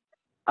behind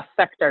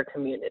affect our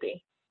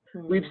community.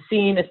 We've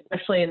seen,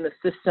 especially in the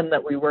system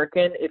that we work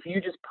in, if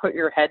you just put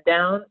your head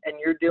down and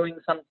you're doing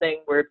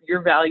something where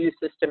your value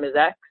system is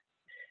X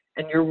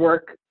and your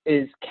work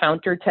is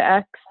counter to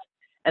X,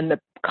 and the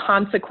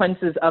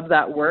consequences of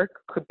that work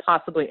could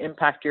possibly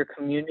impact your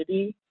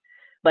community.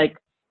 Like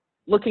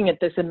looking at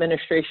this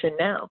administration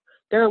now,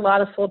 there are a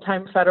lot of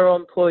full-time federal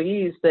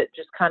employees that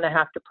just kind of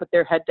have to put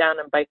their head down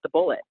and bite the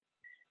bullet.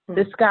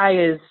 This guy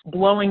is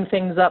blowing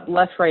things up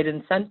left, right,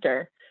 and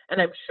center.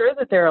 And I'm sure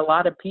that there are a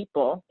lot of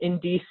people in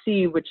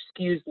DC, which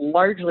skews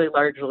largely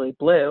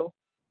blue,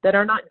 that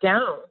are not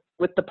down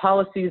with the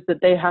policies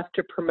that they have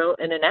to promote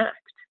and enact.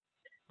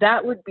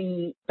 That would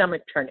be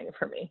stomach churning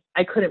for me.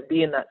 I couldn't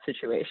be in that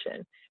situation.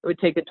 It would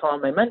take a toll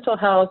on my mental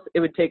health. It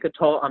would take a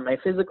toll on my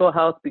physical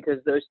health because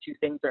those two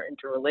things are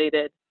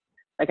interrelated.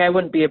 Like I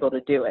wouldn't be able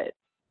to do it.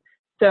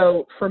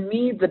 So for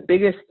me, the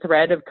biggest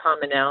thread of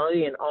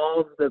commonality in all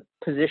of the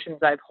positions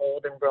I've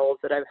held and roles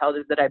that I've held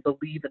is that I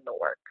believe in the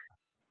work.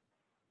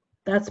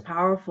 That's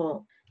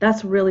powerful.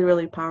 That's really,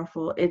 really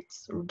powerful.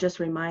 It's just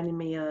reminding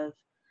me of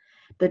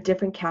the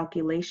different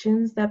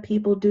calculations that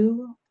people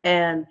do.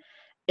 And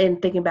in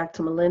thinking back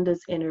to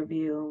Melinda's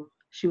interview,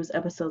 she was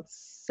episode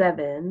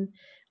 7.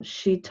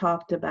 She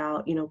talked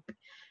about,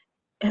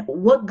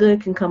 what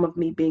good can come of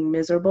me being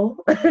miserable?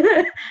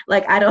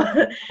 Like I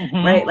don't,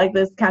 right? Like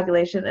this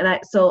calculation. And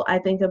I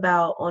think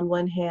about, on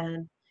one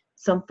hand,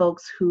 some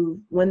folks who,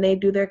 when they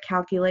do their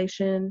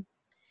calculation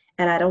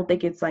And I don't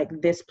think it's like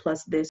this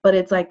plus this, but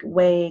it's like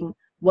weighing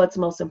what's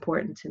most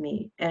important to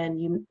me. And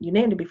you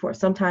named it before.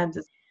 Sometimes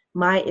it's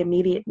my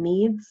immediate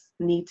needs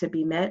need to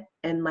be met.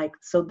 And like,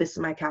 so this is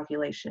my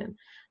calculation.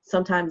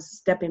 Sometimes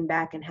stepping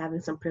back and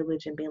having some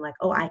privilege and being like,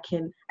 oh, I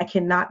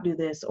cannot do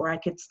this, or I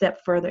could step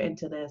further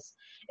into this.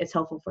 It's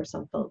helpful for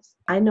some folks.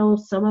 I know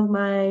some of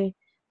my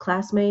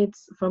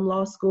classmates from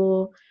law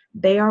school,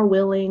 they are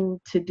willing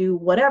to do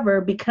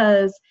whatever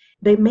because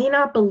they may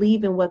not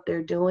believe in what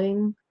they're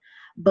doing,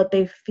 but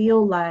they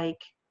feel like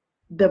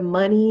the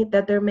money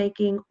that they're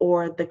making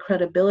or the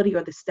credibility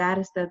or the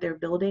status that they're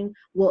building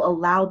will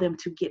allow them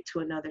to get to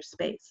another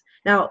space.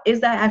 Now, is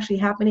that actually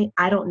happening?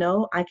 I don't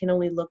know. I can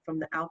only look from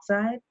the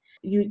outside.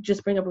 You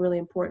just bring up a really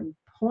important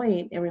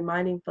point in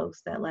reminding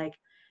folks that like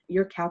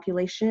your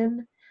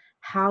calculation,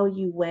 how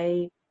you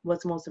weigh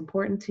what's most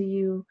important to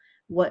you,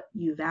 what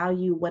you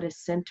value, what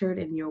is centered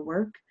in your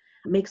work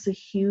makes a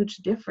huge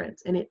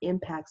difference, and it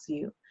impacts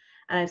you.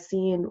 And I've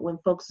seen when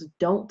folks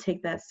don't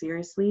take that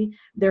seriously,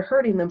 they're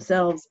hurting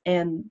themselves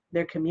and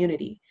their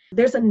community.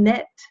 There's a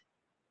net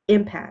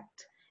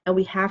impact, and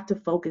we have to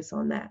focus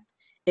on that.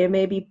 It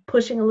may be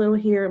pushing a little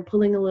here and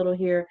pulling a little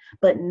here,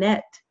 but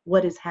net,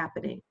 what is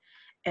happening?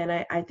 And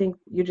I think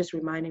you're just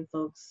reminding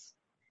folks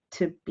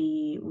to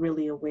be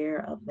really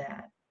aware of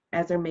that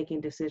as they're making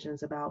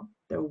decisions about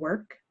their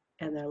work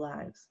and their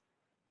lives.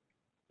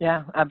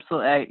 Yeah,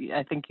 absolutely.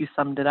 I think you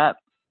summed it up.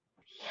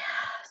 Yeah.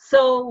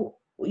 So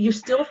you're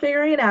still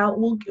figuring it out.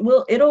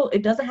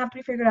 It doesn't have to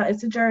be figured out.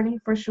 It's a journey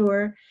for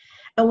sure.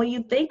 And when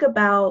you think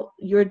about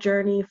your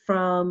journey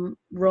from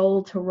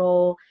role to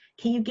role,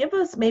 can you give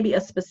us maybe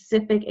a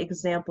specific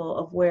example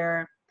of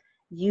where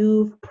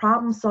you've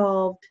problem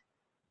solved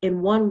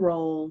in one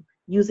role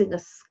using a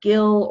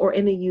skill or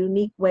in a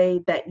unique way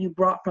that you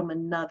brought from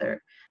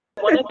another?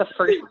 One of the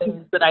first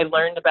things that I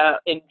learned about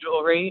in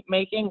jewelry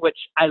making, which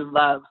I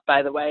love,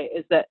 by the way,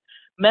 is that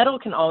metal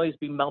can always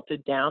be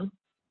melted down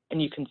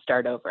and you can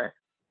start over.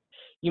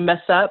 You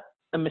mess up,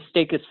 a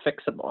mistake is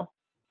fixable.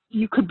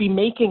 You could be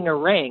making a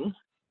ring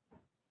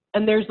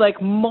and there's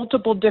like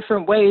multiple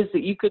different ways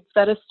that you could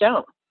set a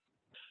stone.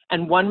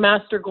 And one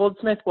master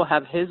goldsmith will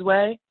have his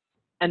way,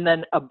 and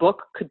then a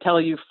book could tell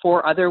you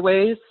 4 other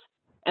ways.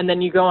 And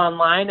then you go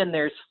online and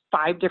there's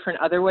 5 different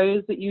other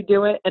ways that you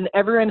do it. And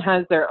everyone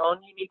has their own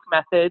unique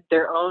method,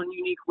 their own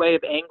unique way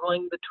of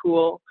angling the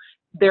tool,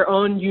 their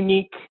own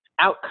unique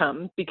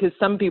outcome, because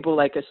some people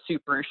like a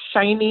super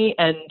shiny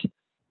and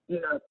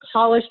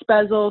polished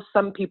bezel.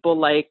 Some people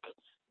like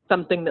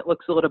something that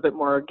looks a little bit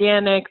more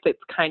organic, that's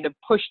kind of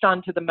pushed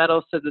onto the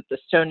metal so that the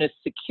stone is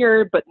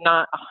secure, but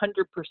not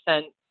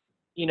 100%,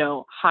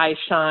 high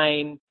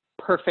shine,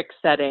 perfect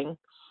setting.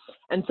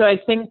 And so I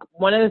think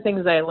one of the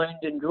things I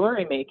learned in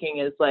jewelry making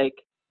is like,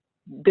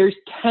 there's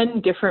 10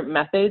 different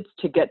methods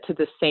to get to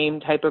the same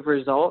type of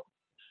result.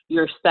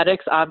 Your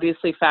aesthetics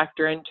obviously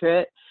factor into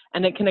it,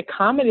 and it can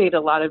accommodate a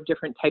lot of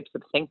different types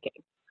of thinking,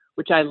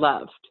 which I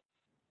loved.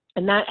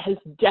 And that has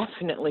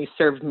definitely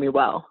served me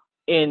well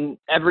in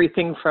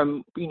everything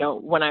from,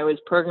 when I was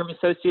program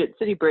associate at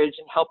City Bridge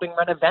and helping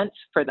run events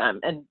for them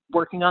and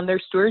working on their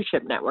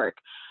stewardship network.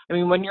 I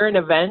mean, when you're in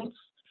events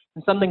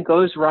and something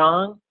goes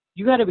wrong,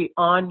 you got to be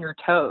on your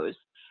toes.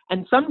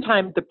 And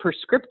sometimes the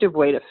prescriptive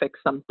way to fix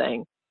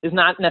something is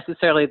not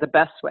necessarily the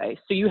best way.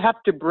 So you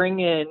have to bring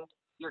in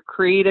your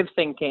creative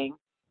thinking,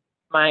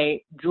 my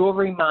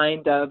jewelry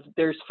mind of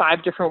there's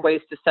 5 different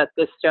ways to set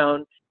this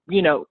stone.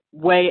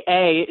 Way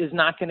A is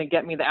not going to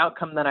get me the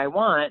outcome that I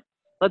want.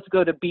 Let's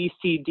go to B,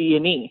 C, D,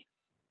 and E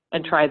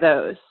and try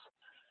those.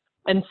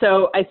 And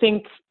so I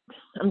think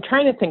I'm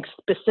trying to think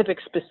specific.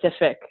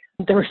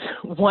 There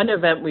was one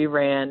event we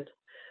ran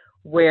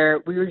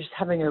where we were just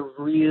having a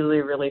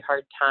really, really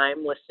hard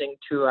time listening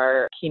to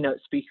our keynote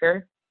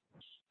speaker.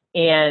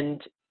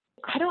 And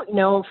I don't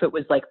know if it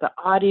was like the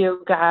audio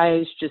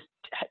guys,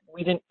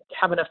 we didn't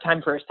have enough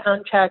time for a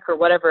sound check or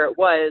whatever it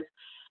was.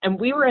 And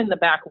we were in the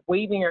back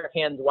waving our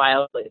hands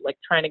wildly, like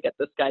trying to get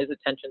this guy's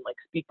attention, like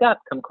speak up,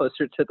 come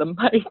closer to the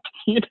mic,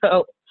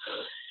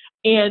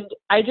 And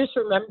I just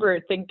remember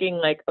thinking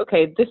like,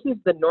 okay, this is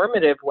the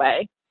normative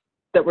way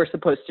that we're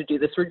supposed to do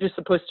this. We're just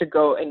supposed to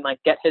go and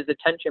like get his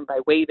attention by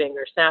waving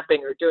or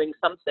snapping or doing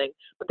something.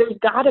 But there's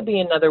got to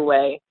be another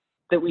way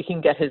that we can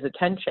get his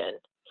attention.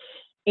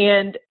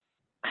 And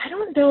I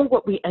don't know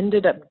what we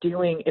ended up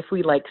doing if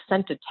we like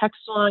sent a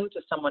text along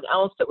to someone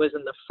else that was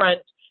in the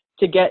front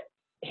to get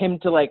him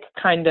to like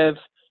kind of,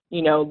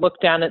 look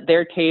down at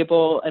their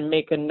table and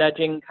make a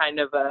nudging kind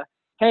of a,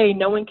 hey,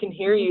 no one can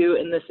hear you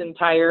in this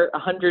entire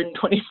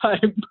 125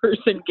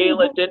 person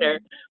gala dinner.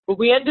 But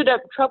we ended up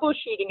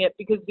troubleshooting it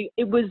because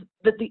it was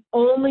the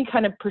only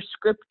kind of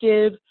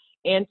prescriptive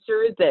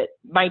answer that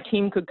my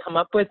team could come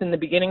up with in the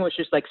beginning was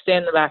just like,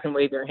 stand in the back and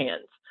wave your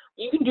hands.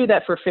 You can do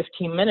that for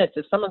 15 minutes.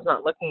 If someone's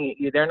not looking at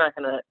you, they're not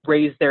going to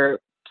raise their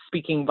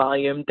speaking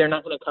volume. They're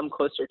not going to come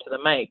closer to the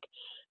mic.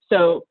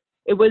 So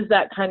it was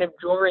that kind of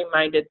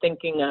jewelry-minded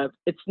thinking of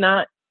it's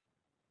not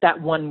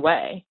that one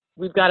way.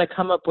 We've got to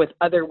come up with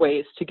other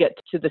ways to get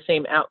to the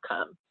same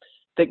outcome.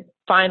 that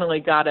finally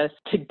got us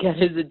to get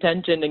his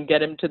attention and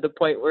get him to the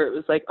point where it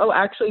was like, oh,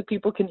 actually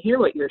people can hear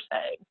what you're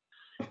saying.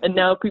 And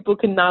now people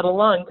can nod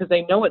along because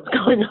they know what's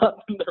going on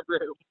in the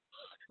room,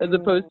 as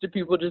opposed to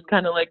people just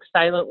kind of like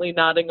silently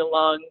nodding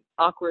along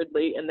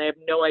awkwardly and they have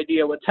no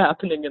idea what's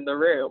happening in the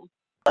room.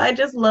 I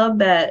just love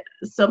that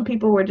some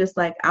people were just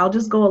like, I'll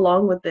just go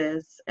along with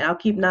this and I'll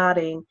keep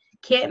nodding.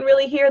 Can't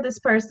really hear this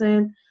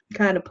person,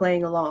 kind of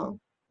playing along.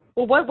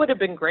 Well, what would have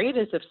been great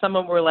is if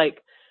someone were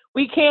like,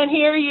 we can't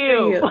hear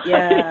you.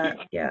 Yeah,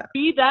 yeah.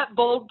 Be that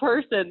bold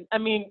person. I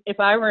mean, if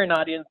I were an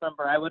audience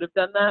member, I would have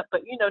done that.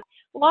 But, you know,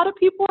 a lot of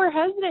people are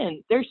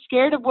hesitant. They're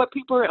scared of what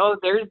people are, oh,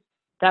 there's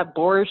that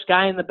boorish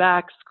guy in the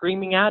back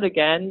screaming out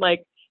again.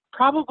 Like,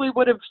 probably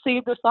would have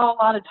saved us all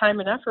a lot of time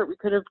and effort. We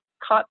could have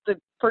caught the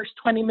first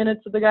 20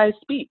 minutes of the guy's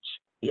speech.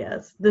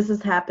 Yes, this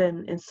has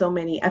happened in so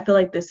many. I feel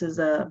like this is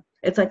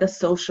it's like a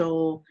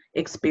social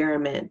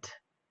experiment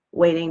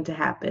waiting to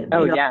happen.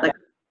 Oh, you know, yeah. Like,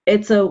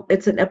 it's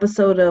an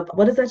episode of,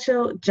 what is that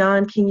show?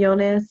 John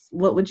Quinones,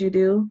 What Would You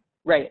Do?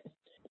 Right.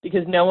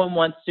 Because no one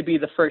wants to be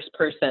the first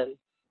person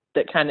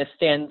that kind of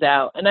stands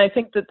out. And I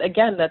think that,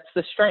 again, that's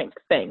the strength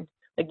thing.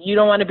 Like, you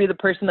don't want to be the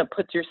person that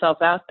puts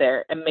yourself out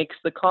there and makes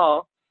the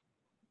call.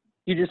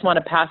 You just want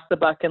to pass the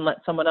buck and let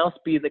someone else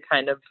be the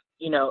kind of,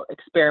 you know,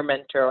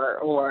 experimenter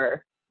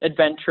or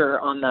adventurer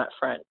on that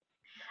front.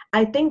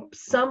 I think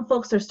some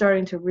folks are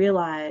starting to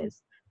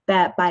realize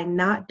that by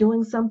not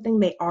doing something,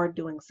 they are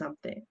doing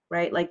something,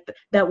 right? Like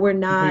that we're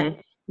not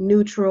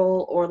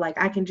neutral, or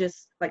like I can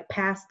just like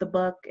pass the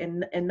buck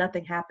and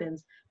nothing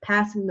happens.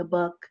 Passing the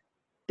buck,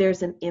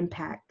 there's an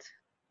impact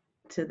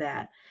to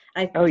that.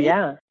 Oh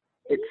yeah,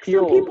 it's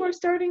some people are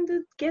starting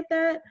to get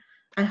that.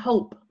 I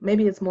hope.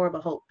 Maybe it's more of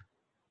a hope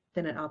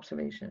than an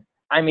observation.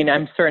 I mean,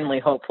 I'm certainly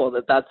hopeful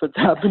that that's what's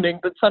happening,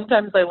 but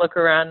sometimes I look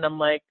around and I'm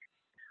like,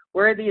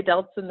 where are the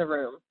adults in the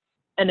room?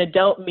 An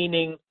adult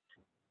meaning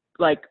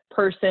like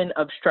person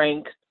of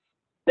strength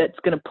that's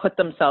going to put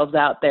themselves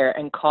out there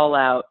and call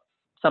out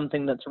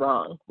something that's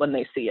wrong when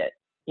they see it,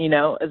 you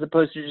know, as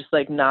opposed to just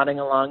like nodding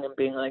along and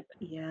being like,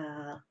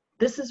 yeah,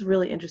 this is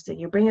really interesting.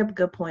 You're bringing up a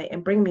good point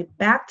and bringing me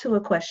back to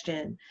a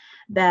question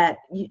that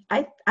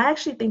I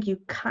actually think you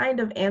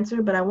kind of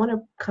answered, but I want to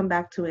come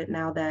back to it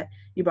now that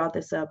you brought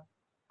this up.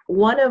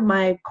 One of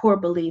my core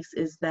beliefs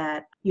is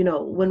that, you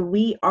know, when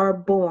we are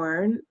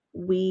born,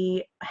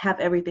 we have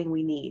everything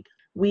we need.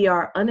 We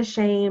are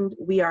unashamed,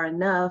 we are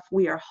enough,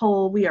 we are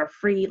whole, we are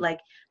free.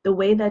 Like the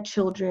way that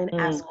children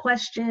ask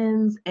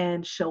questions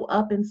and show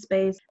up in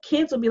space,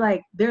 kids will be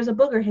like, there's a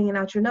booger hanging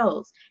out your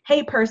nose.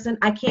 Hey person,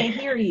 I can't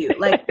hear you.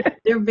 Like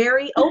they're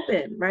very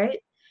open, right?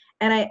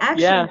 And I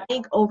actually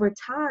think over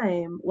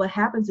time, what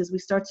happens is we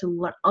start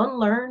to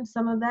unlearn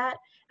some of that,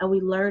 and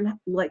we learn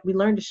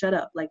to shut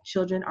up. Like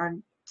children are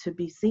to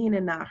be seen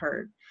and not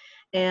heard.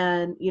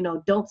 And, you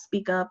know, don't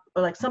speak up,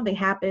 or like something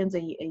happens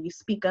and you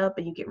speak up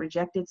and you get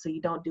rejected, so you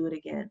don't do it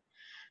again.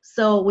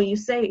 So when you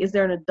say, is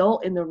there an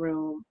adult in the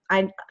room?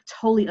 I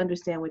totally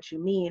understand what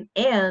you mean.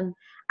 And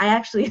I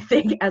actually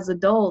think as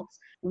adults,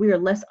 we are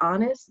less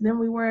honest than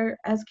we were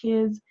as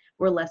kids.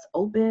 We're less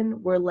open.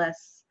 We're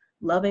less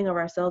loving of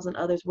ourselves and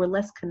others. We're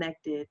less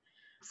connected.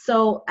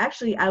 So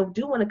actually, I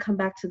do want to come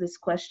back to this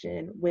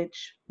question,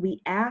 which we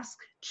ask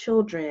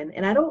children,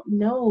 and I don't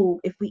know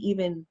if we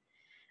even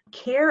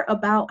care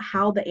about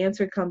how the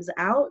answer comes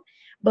out,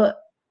 but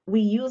we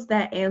use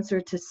that answer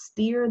to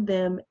steer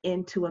them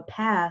into a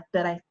path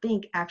that I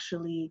think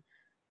actually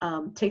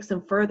takes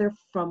them further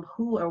from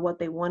who or what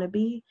they want to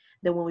be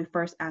than when we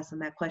first ask them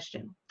that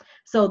question.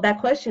 So that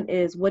question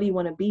is, what do you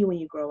want to be when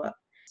you grow up?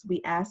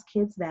 We ask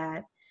kids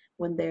that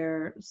when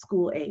they're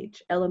school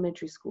age,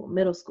 elementary school,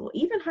 middle school,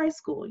 even high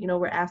school. You know,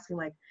 we're asking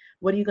like,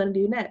 what are you going to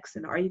do next?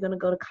 And are you going to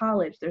go to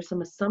college? There's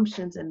some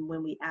assumptions in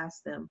when we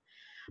ask them.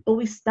 But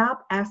we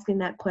stop asking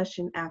that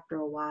question after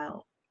a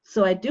while.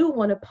 So I do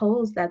want to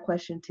pose that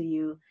question to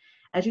you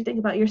as you think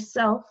about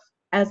yourself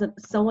as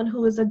someone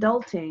who is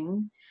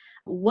adulting.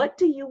 What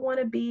do you want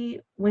to be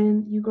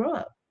when you grow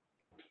up?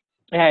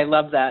 Yeah, I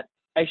love that.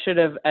 I should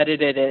have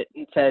edited it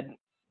and said,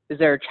 is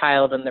there a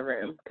child in the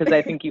room? Because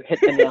I think you hit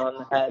the nail on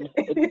the head.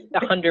 It's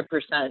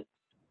 100%.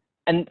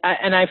 And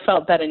I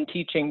felt that in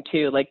teaching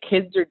too. Like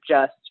kids are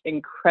just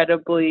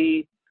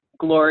incredibly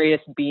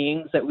glorious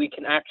beings that we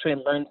can actually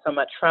learn so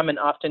much from, and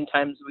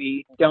oftentimes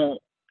we don't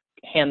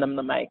hand them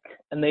the mic,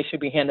 and they should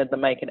be handed the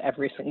mic at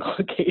every single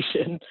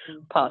occasion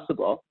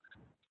possible.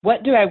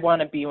 What do I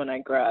want to be when I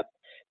grow up?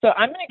 So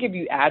I'm going to give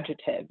you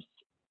adjectives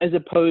as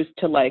opposed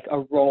to like a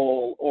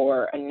role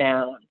or a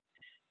noun.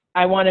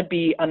 I want to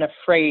be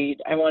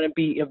unafraid. I want to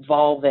be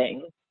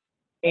evolving,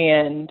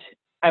 and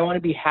I want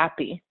to be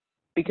happy,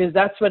 because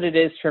that's what it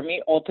is for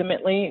me.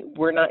 Ultimately,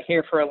 we're not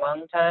here for a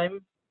long time.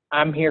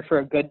 I'm here for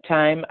a good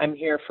time. I'm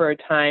here for a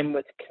time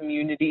with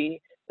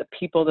community, the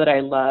people that I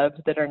love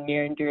that are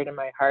near and dear to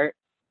my heart.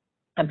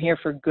 I'm here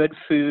for good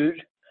food.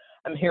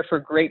 I'm here for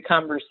great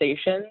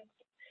conversations.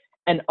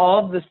 And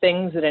all of the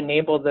things that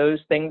enable those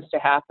things to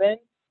happen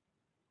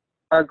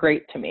are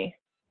great to me.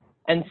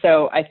 And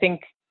so I think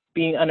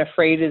being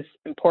unafraid is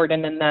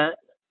important in that.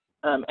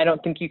 I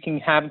don't think you can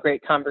have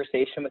great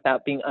conversation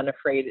without being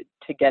unafraid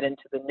to get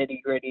into the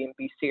nitty gritty and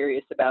be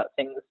serious about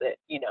things that,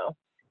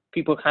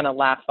 people kind of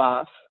laugh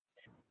off.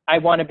 I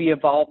want to be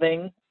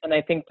evolving. And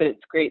I think that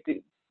it's great that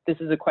this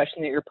is a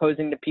question that you're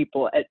posing to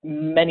people at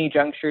many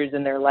junctures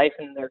in their life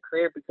and in their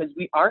career, because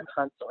we are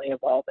constantly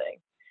evolving.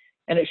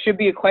 And it should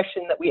be a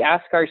question that we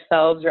ask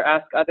ourselves or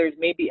ask others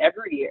maybe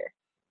every year.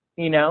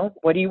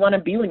 What do you want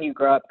to be when you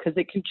grow up? Because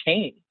it can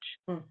change,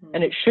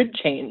 and it should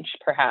change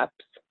perhaps.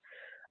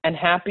 And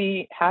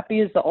happy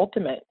is the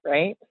ultimate,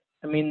 right?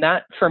 I mean,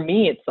 that for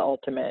me, it's the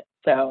ultimate.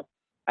 So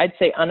I'd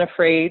say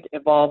unafraid,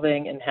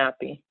 evolving, and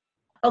happy.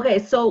 Okay,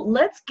 so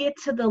let's get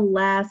to the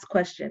last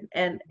question.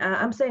 And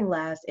I'm saying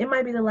last. It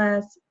might be the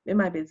last. It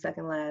might be the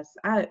second last.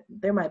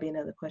 There might be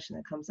another question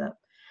that comes up.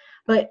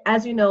 But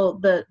as you know,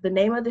 the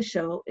name of the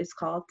show is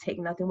called Take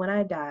Nothing When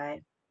I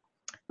Die.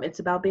 It's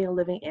about being a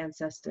living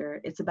ancestor.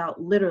 It's about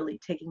literally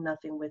taking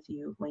nothing with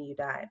you when you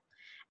die.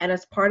 And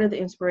as part of the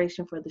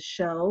inspiration for the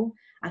show,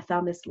 I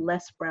found this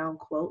Les Brown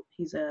quote.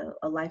 He's a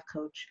life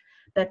coach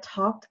that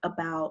talked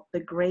about the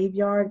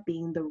graveyard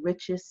being the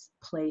richest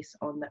place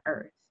on the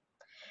earth.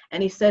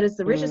 And he said it's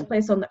the richest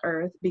place on the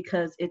earth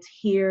because it's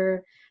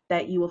here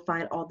that you will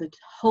find all the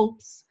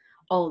hopes,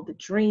 all of the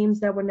dreams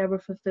that were never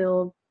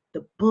fulfilled,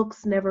 the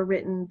books never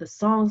written, the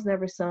songs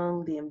never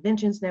sung, the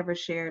inventions never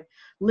shared.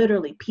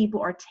 Literally,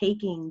 people are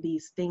taking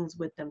these things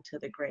with them to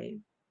the grave.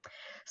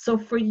 So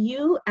for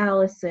you,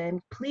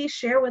 Allison, please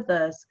share with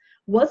us,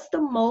 what's the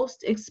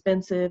most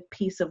expensive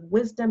piece of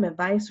wisdom,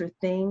 advice, or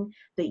thing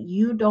that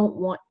you don't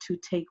want to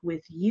take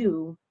with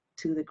you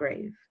to the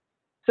grave?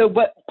 So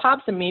what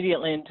pops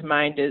immediately into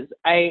mind is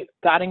I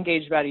got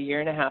engaged about 1.5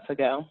 years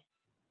ago.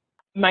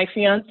 My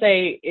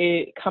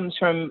fiance comes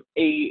from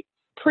a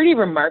pretty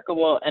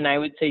remarkable and I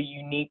would say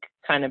unique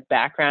kind of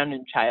background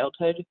in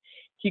childhood.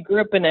 He grew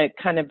up in a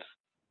kind of,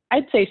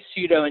 I'd say,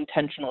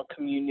 pseudo-intentional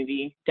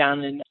community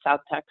down in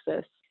South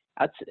Texas,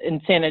 out in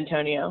San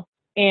Antonio.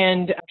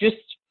 And just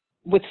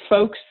with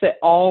folks that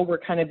all were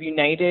kind of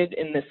united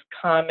in this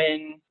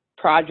common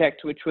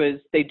project, which was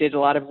they did a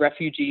lot of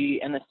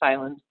refugee and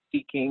asylum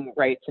seeking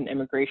rights and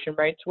immigration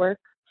rights work.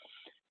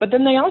 But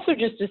then they also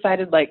just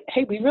decided, like,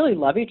 hey, we really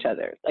love each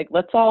other. Like,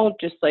 let's all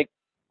just like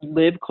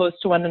live close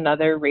to one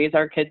another, raise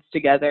our kids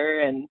together,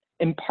 and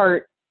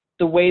impart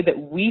the way that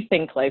we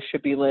think life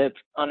should be lived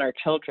on our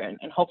children.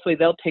 And hopefully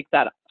they'll take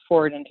that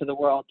forward into the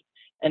world.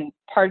 And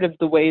part of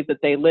the way that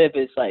they live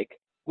is like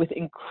with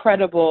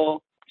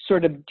incredible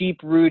sort of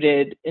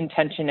deep-rooted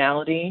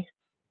intentionality,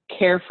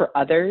 care for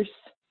others,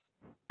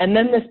 and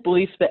then this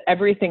belief that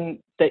everything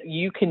that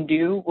you can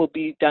do will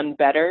be done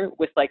better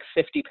with like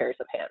 50 pairs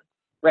of hands,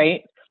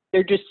 right?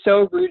 They're just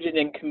so rooted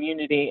in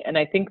community. And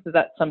I think that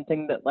that's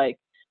something that like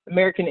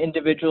American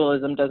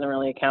individualism doesn't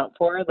really account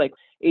for. Like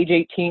age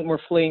 18, we're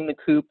fleeing the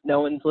coop.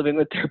 No one's living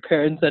with their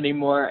parents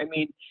anymore. I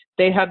mean,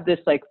 they have this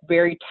like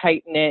very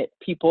tight knit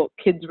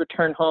kids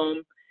return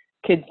home,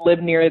 kids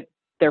live near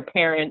their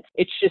parents.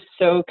 It's just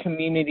so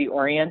community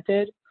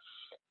oriented.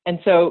 And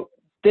so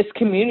this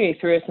community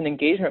threw us an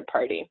engagement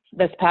party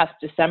this past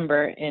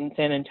December in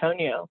San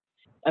Antonio.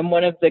 And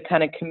one of the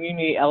kind of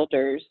community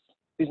elders,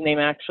 whose name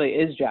actually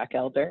is Jack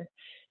Elder,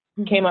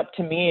 came up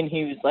to me and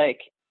he was like,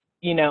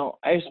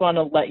 I just want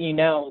to let you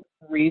know,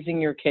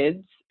 raising your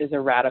kids is a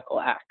radical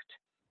act.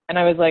 And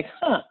I was like,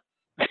 huh.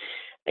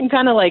 And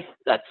kind of like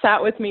that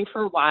sat with me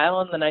for a while.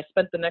 And then I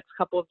spent the next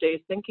couple of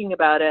days thinking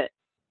about it.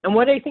 And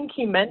what I think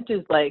he meant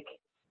is like,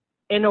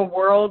 in a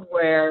world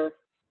where,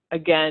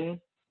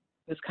 again,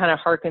 this kind of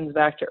harkens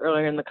back to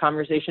earlier in the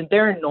conversation,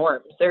 there are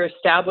norms. There are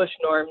established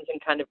norms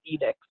and kind of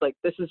edicts. Like,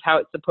 this is how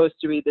it's supposed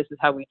to be. This is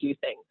how we do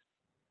things.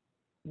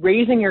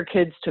 Raising your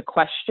kids to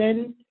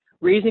question,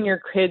 raising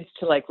your kids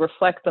to like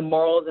reflect the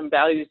morals and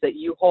values that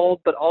you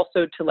hold, but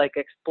also to like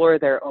explore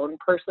their own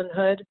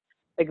personhood,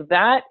 like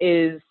that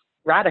is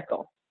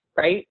radical,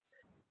 right?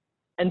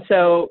 And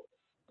so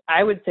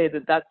I would say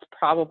that that's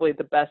probably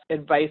the best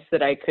advice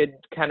that I could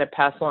kind of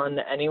pass on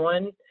to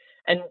anyone.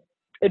 And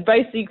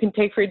advice that you can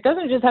take for it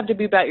doesn't just have to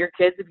be about your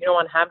kids. If you don't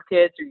want to have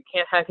kids or you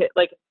can't have kids,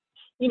 like,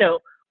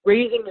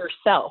 raising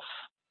yourself,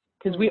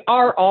 because we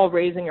are all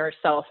raising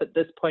ourselves at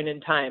this point in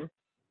time,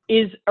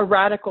 is a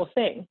radical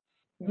thing.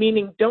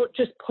 Meaning, don't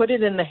just put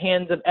it in the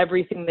hands of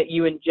everything that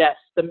you ingest,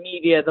 the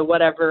media, the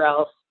whatever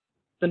else,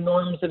 the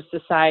norms of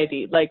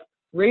society. Like,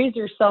 raise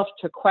yourself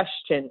to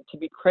question, to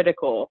be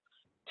critical,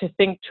 to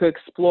think, to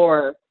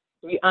explore,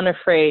 to be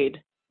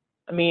unafraid.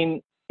 I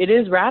mean, it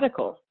is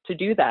radical to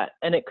do that,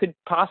 and it could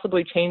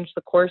possibly change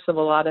the course of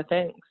a lot of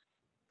things.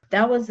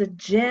 That was a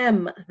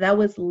gem. That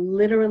was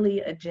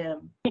literally a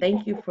gem.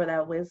 Thank you for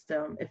that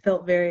wisdom. It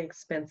felt very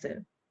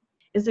expensive.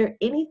 Is there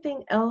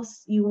anything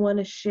else you want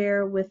to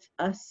share with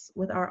us,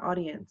 with our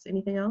audience?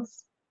 Anything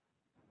else?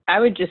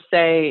 I would just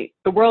say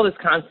the world is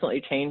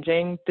constantly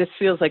changing. This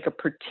feels like a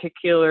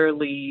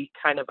particularly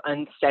kind of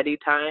unsteady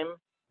time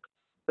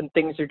when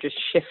things are just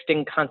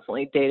shifting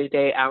constantly day to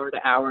day, hour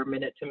to hour,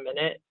 minute to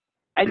minute.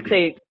 I'd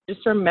say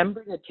just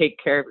remember to take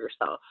care of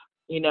yourself,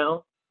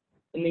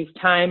 in these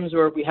times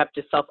where we have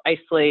to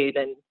self-isolate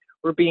and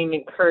we're being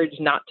encouraged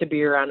not to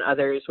be around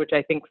others, which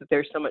I think that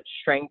there's so much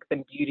strength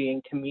and beauty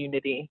in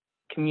community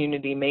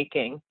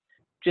making.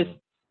 Just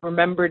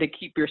remember to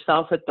keep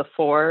yourself at the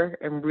fore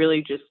and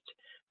really just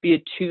be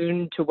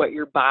attuned to what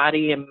your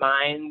body and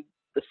mind,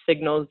 the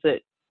signals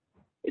that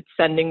it's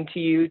sending to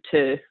you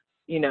to,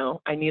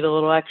 I need a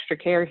little extra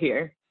care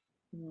here.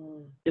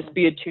 Just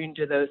be attuned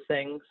to those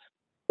things.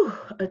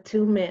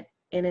 Attunement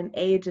in an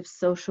age of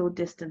social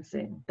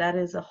distancing. That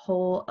is a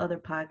whole other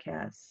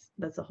podcast.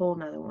 That's a whole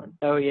nother one.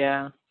 Oh,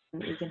 yeah.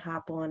 We can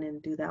hop on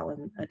and do that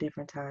one a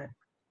different time.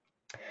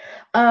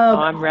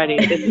 I'm ready.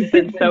 This has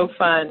been so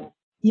fun.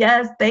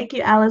 Yes, thank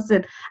you,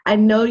 Allison. I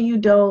know you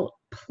don't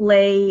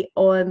play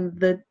on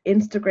the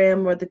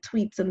Instagram or the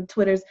tweets and the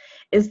Twitters.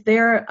 Is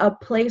there a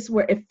place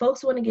where if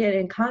folks want to get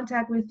in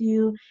contact with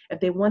you,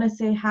 if they want to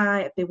say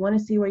hi, if they want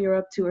to see what you're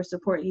up to or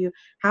support you,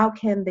 how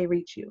can they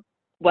reach you?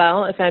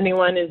 Well, if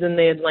anyone is in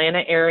the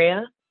Atlanta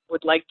area,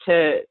 would like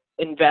to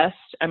invest,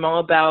 I'm all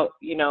about,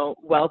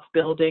 wealth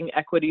building,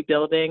 equity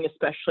building,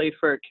 especially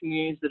for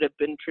communities that have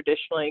been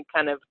traditionally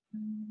kind of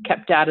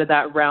kept out of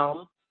that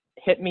realm.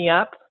 Hit me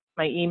up.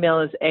 My email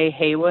is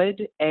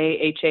ahaywood,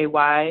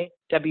 AHAYWOOD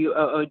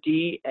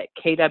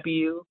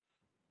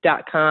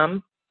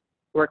 @kw.com.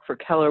 Work for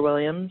Keller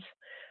Williams.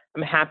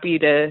 I'm happy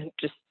to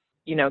just,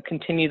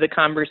 continue the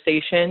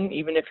conversation,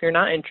 even if you're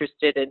not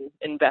interested in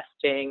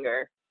investing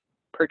or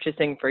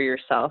purchasing for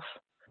yourself.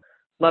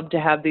 Love to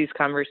have these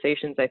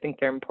conversations. I think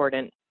they're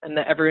important and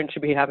that everyone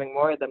should be having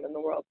more of them in the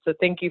world. So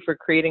thank you for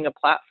creating a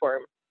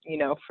platform,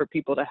 for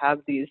people to have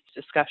these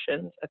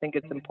discussions. I think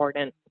it's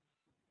important.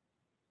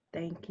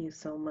 Thank you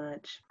so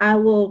much. I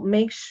will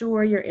make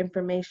sure your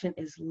information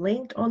is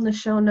linked on the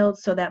show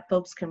notes so that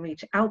folks can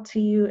reach out to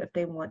you if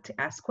they want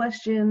to ask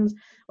questions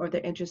or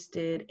they're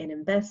interested in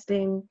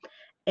investing.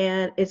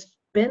 And it's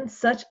been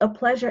such a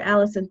pleasure,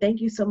 Allison. Thank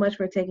you so much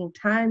for taking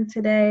time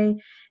today.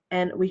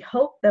 And we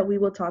hope that we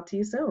will talk to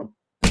you soon.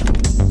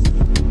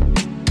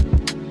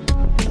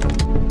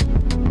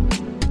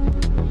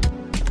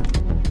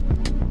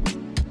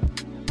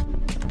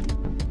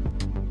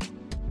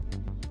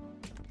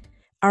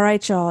 All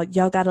right, y'all.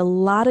 Y'all got a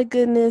lot of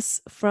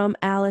goodness from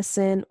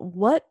Allison.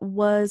 What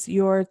was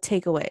your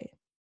takeaway?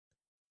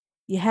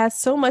 You had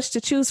so much to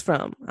choose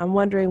from. I'm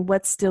wondering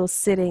what's still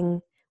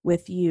sitting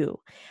with you.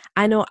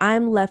 I know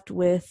I'm left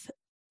with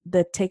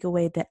the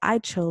takeaway that I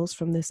chose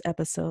from this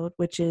episode,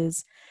 which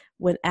is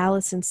when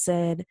Allison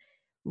said,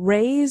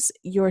 raise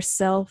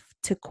yourself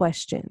to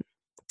question,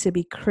 to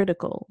be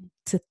critical,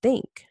 to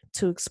think,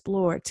 to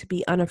explore, to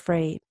be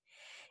unafraid.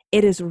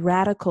 It is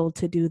radical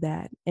to do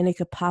that, and it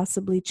could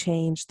possibly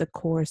change the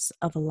course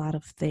of a lot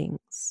of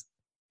things.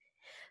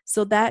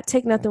 So that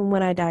Take Nothing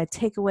When I Die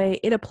takeaway,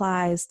 it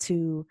applies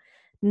to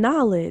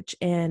knowledge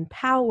and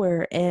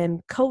power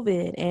and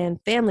COVID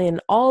and family and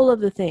all of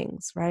the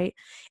things, right?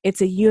 It's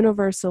a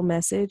universal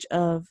message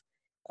of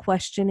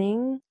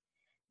questioning,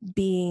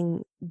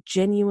 being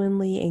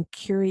genuinely and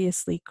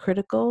curiously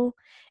critical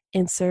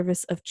in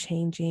service of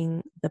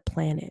changing the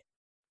planet.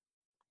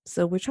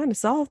 So we're trying to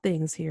solve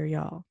things here,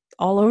 y'all,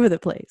 all over the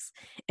place,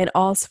 in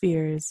all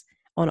spheres,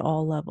 on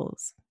all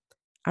levels.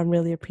 I'm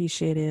really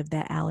appreciative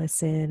that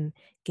Allison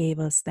gave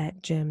us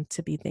that gem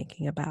to be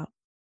thinking about.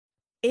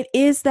 It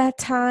is that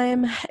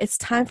time. It's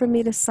time for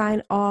me to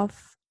sign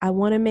off. I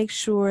want to make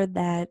sure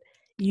that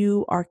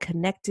you are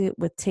connected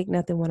with Take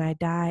Nothing When I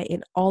Die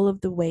in all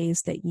of the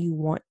ways that you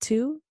want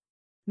to.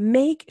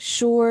 Make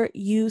sure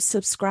you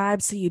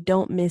subscribe so you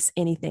don't miss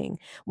anything.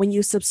 When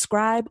you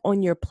subscribe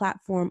on your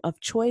platform of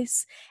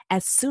choice,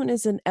 as soon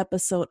as an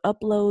episode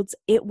uploads,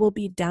 it will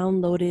be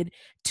downloaded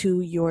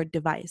to your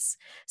device.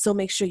 So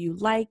make sure you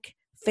like,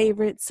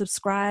 favorite,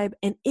 subscribe,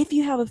 and if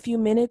you have a few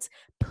minutes,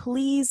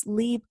 please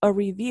leave a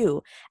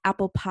review.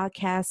 Apple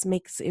Podcasts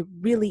makes it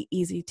really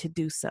easy to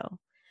do so.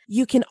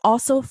 You can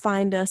also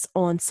find us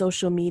on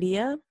social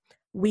media.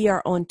 We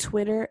are on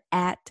Twitter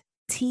at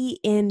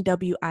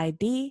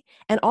TNWID,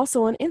 and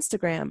also on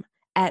Instagram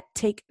at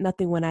Take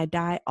Nothing When I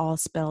Die, all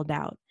spelled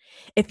out.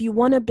 If you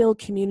want to build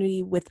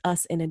community with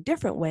us in a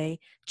different way,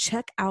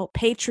 check out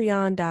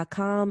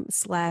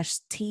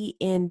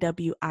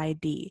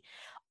patreon.com/TNWID.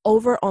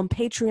 Over on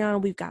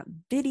Patreon, we've got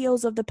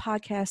videos of the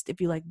podcast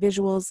if you like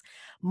visuals,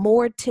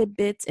 more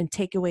tidbits and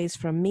takeaways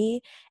from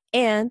me,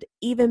 and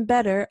even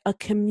better, a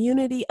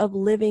community of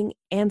living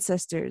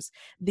ancestors.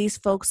 These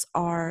folks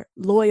are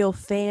loyal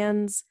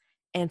fans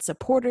and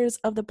supporters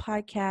of the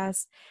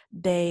podcast.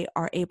 They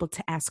are able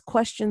to ask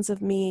questions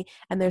of me,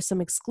 and there's some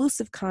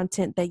exclusive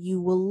content that you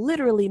will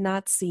literally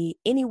not see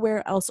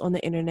anywhere else on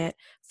the internet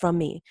from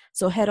me.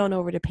 So head on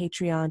over to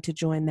Patreon to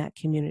join that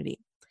community.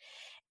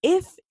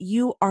 If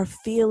you are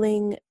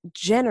feeling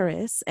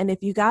generous, and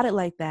if you got it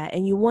like that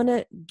and you want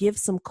to give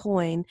some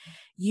coin,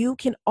 you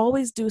can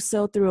always do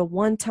so through a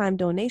one-time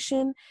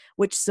donation,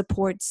 which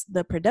supports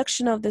the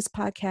production of this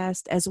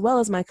podcast as well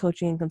as my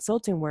coaching and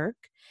consulting work.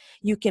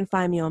 You can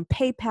find me on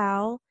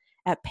PayPal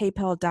at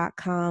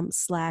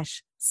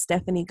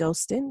paypal.com/Stephanie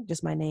Ghostin,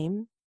 just my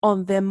name.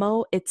 On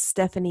Venmo, it's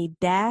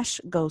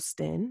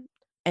Stephanie-Ghostin,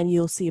 and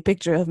you'll see a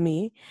picture of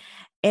me.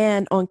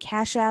 And on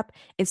Cash App,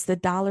 it's the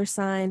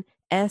 $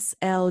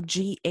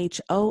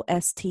 SLGHOSTO,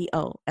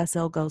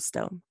 SL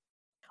Ghosto.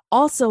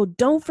 Also,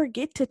 don't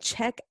forget to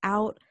check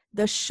out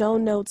the show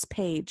notes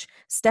page.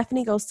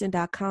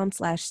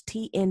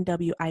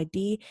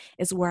 StephanieGhostin.com/TNWID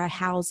is where I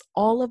house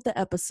all of the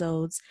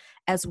episodes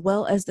as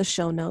well as the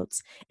show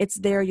notes. It's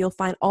there. You'll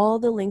find all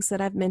the links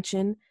that I've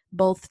mentioned,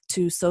 both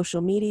to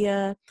social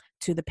media,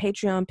 to the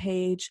Patreon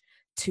page,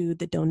 to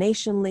the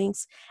donation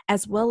links,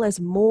 as well as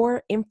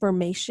more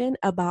information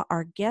about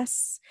our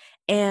guests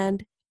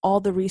and all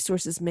the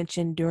resources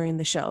mentioned during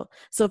the show.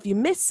 So if you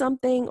missed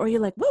something, or you're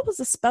like, what was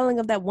the spelling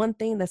of that one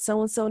thing that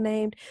so-and-so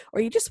named,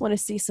 or you just want to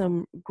see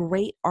some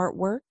great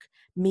artwork,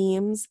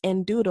 memes,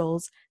 and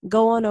doodles,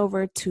 go on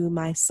over to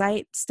my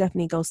site,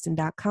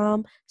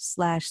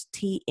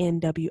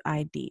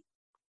 StephanieGhostin.com/TNWID.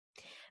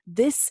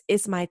 This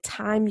is my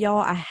time,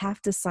 y'all. I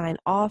have to sign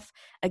off.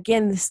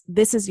 Again,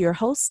 this is your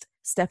host,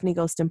 Stephanie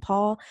Ghostin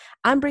Paul.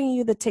 I'm bringing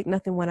you the Take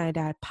Nothing When I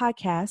Die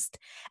podcast,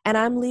 and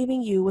I'm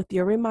leaving you with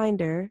your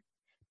reminder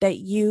that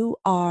you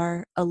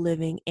are a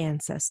living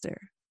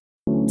ancestor.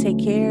 Take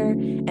care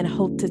and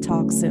hope to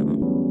talk soon.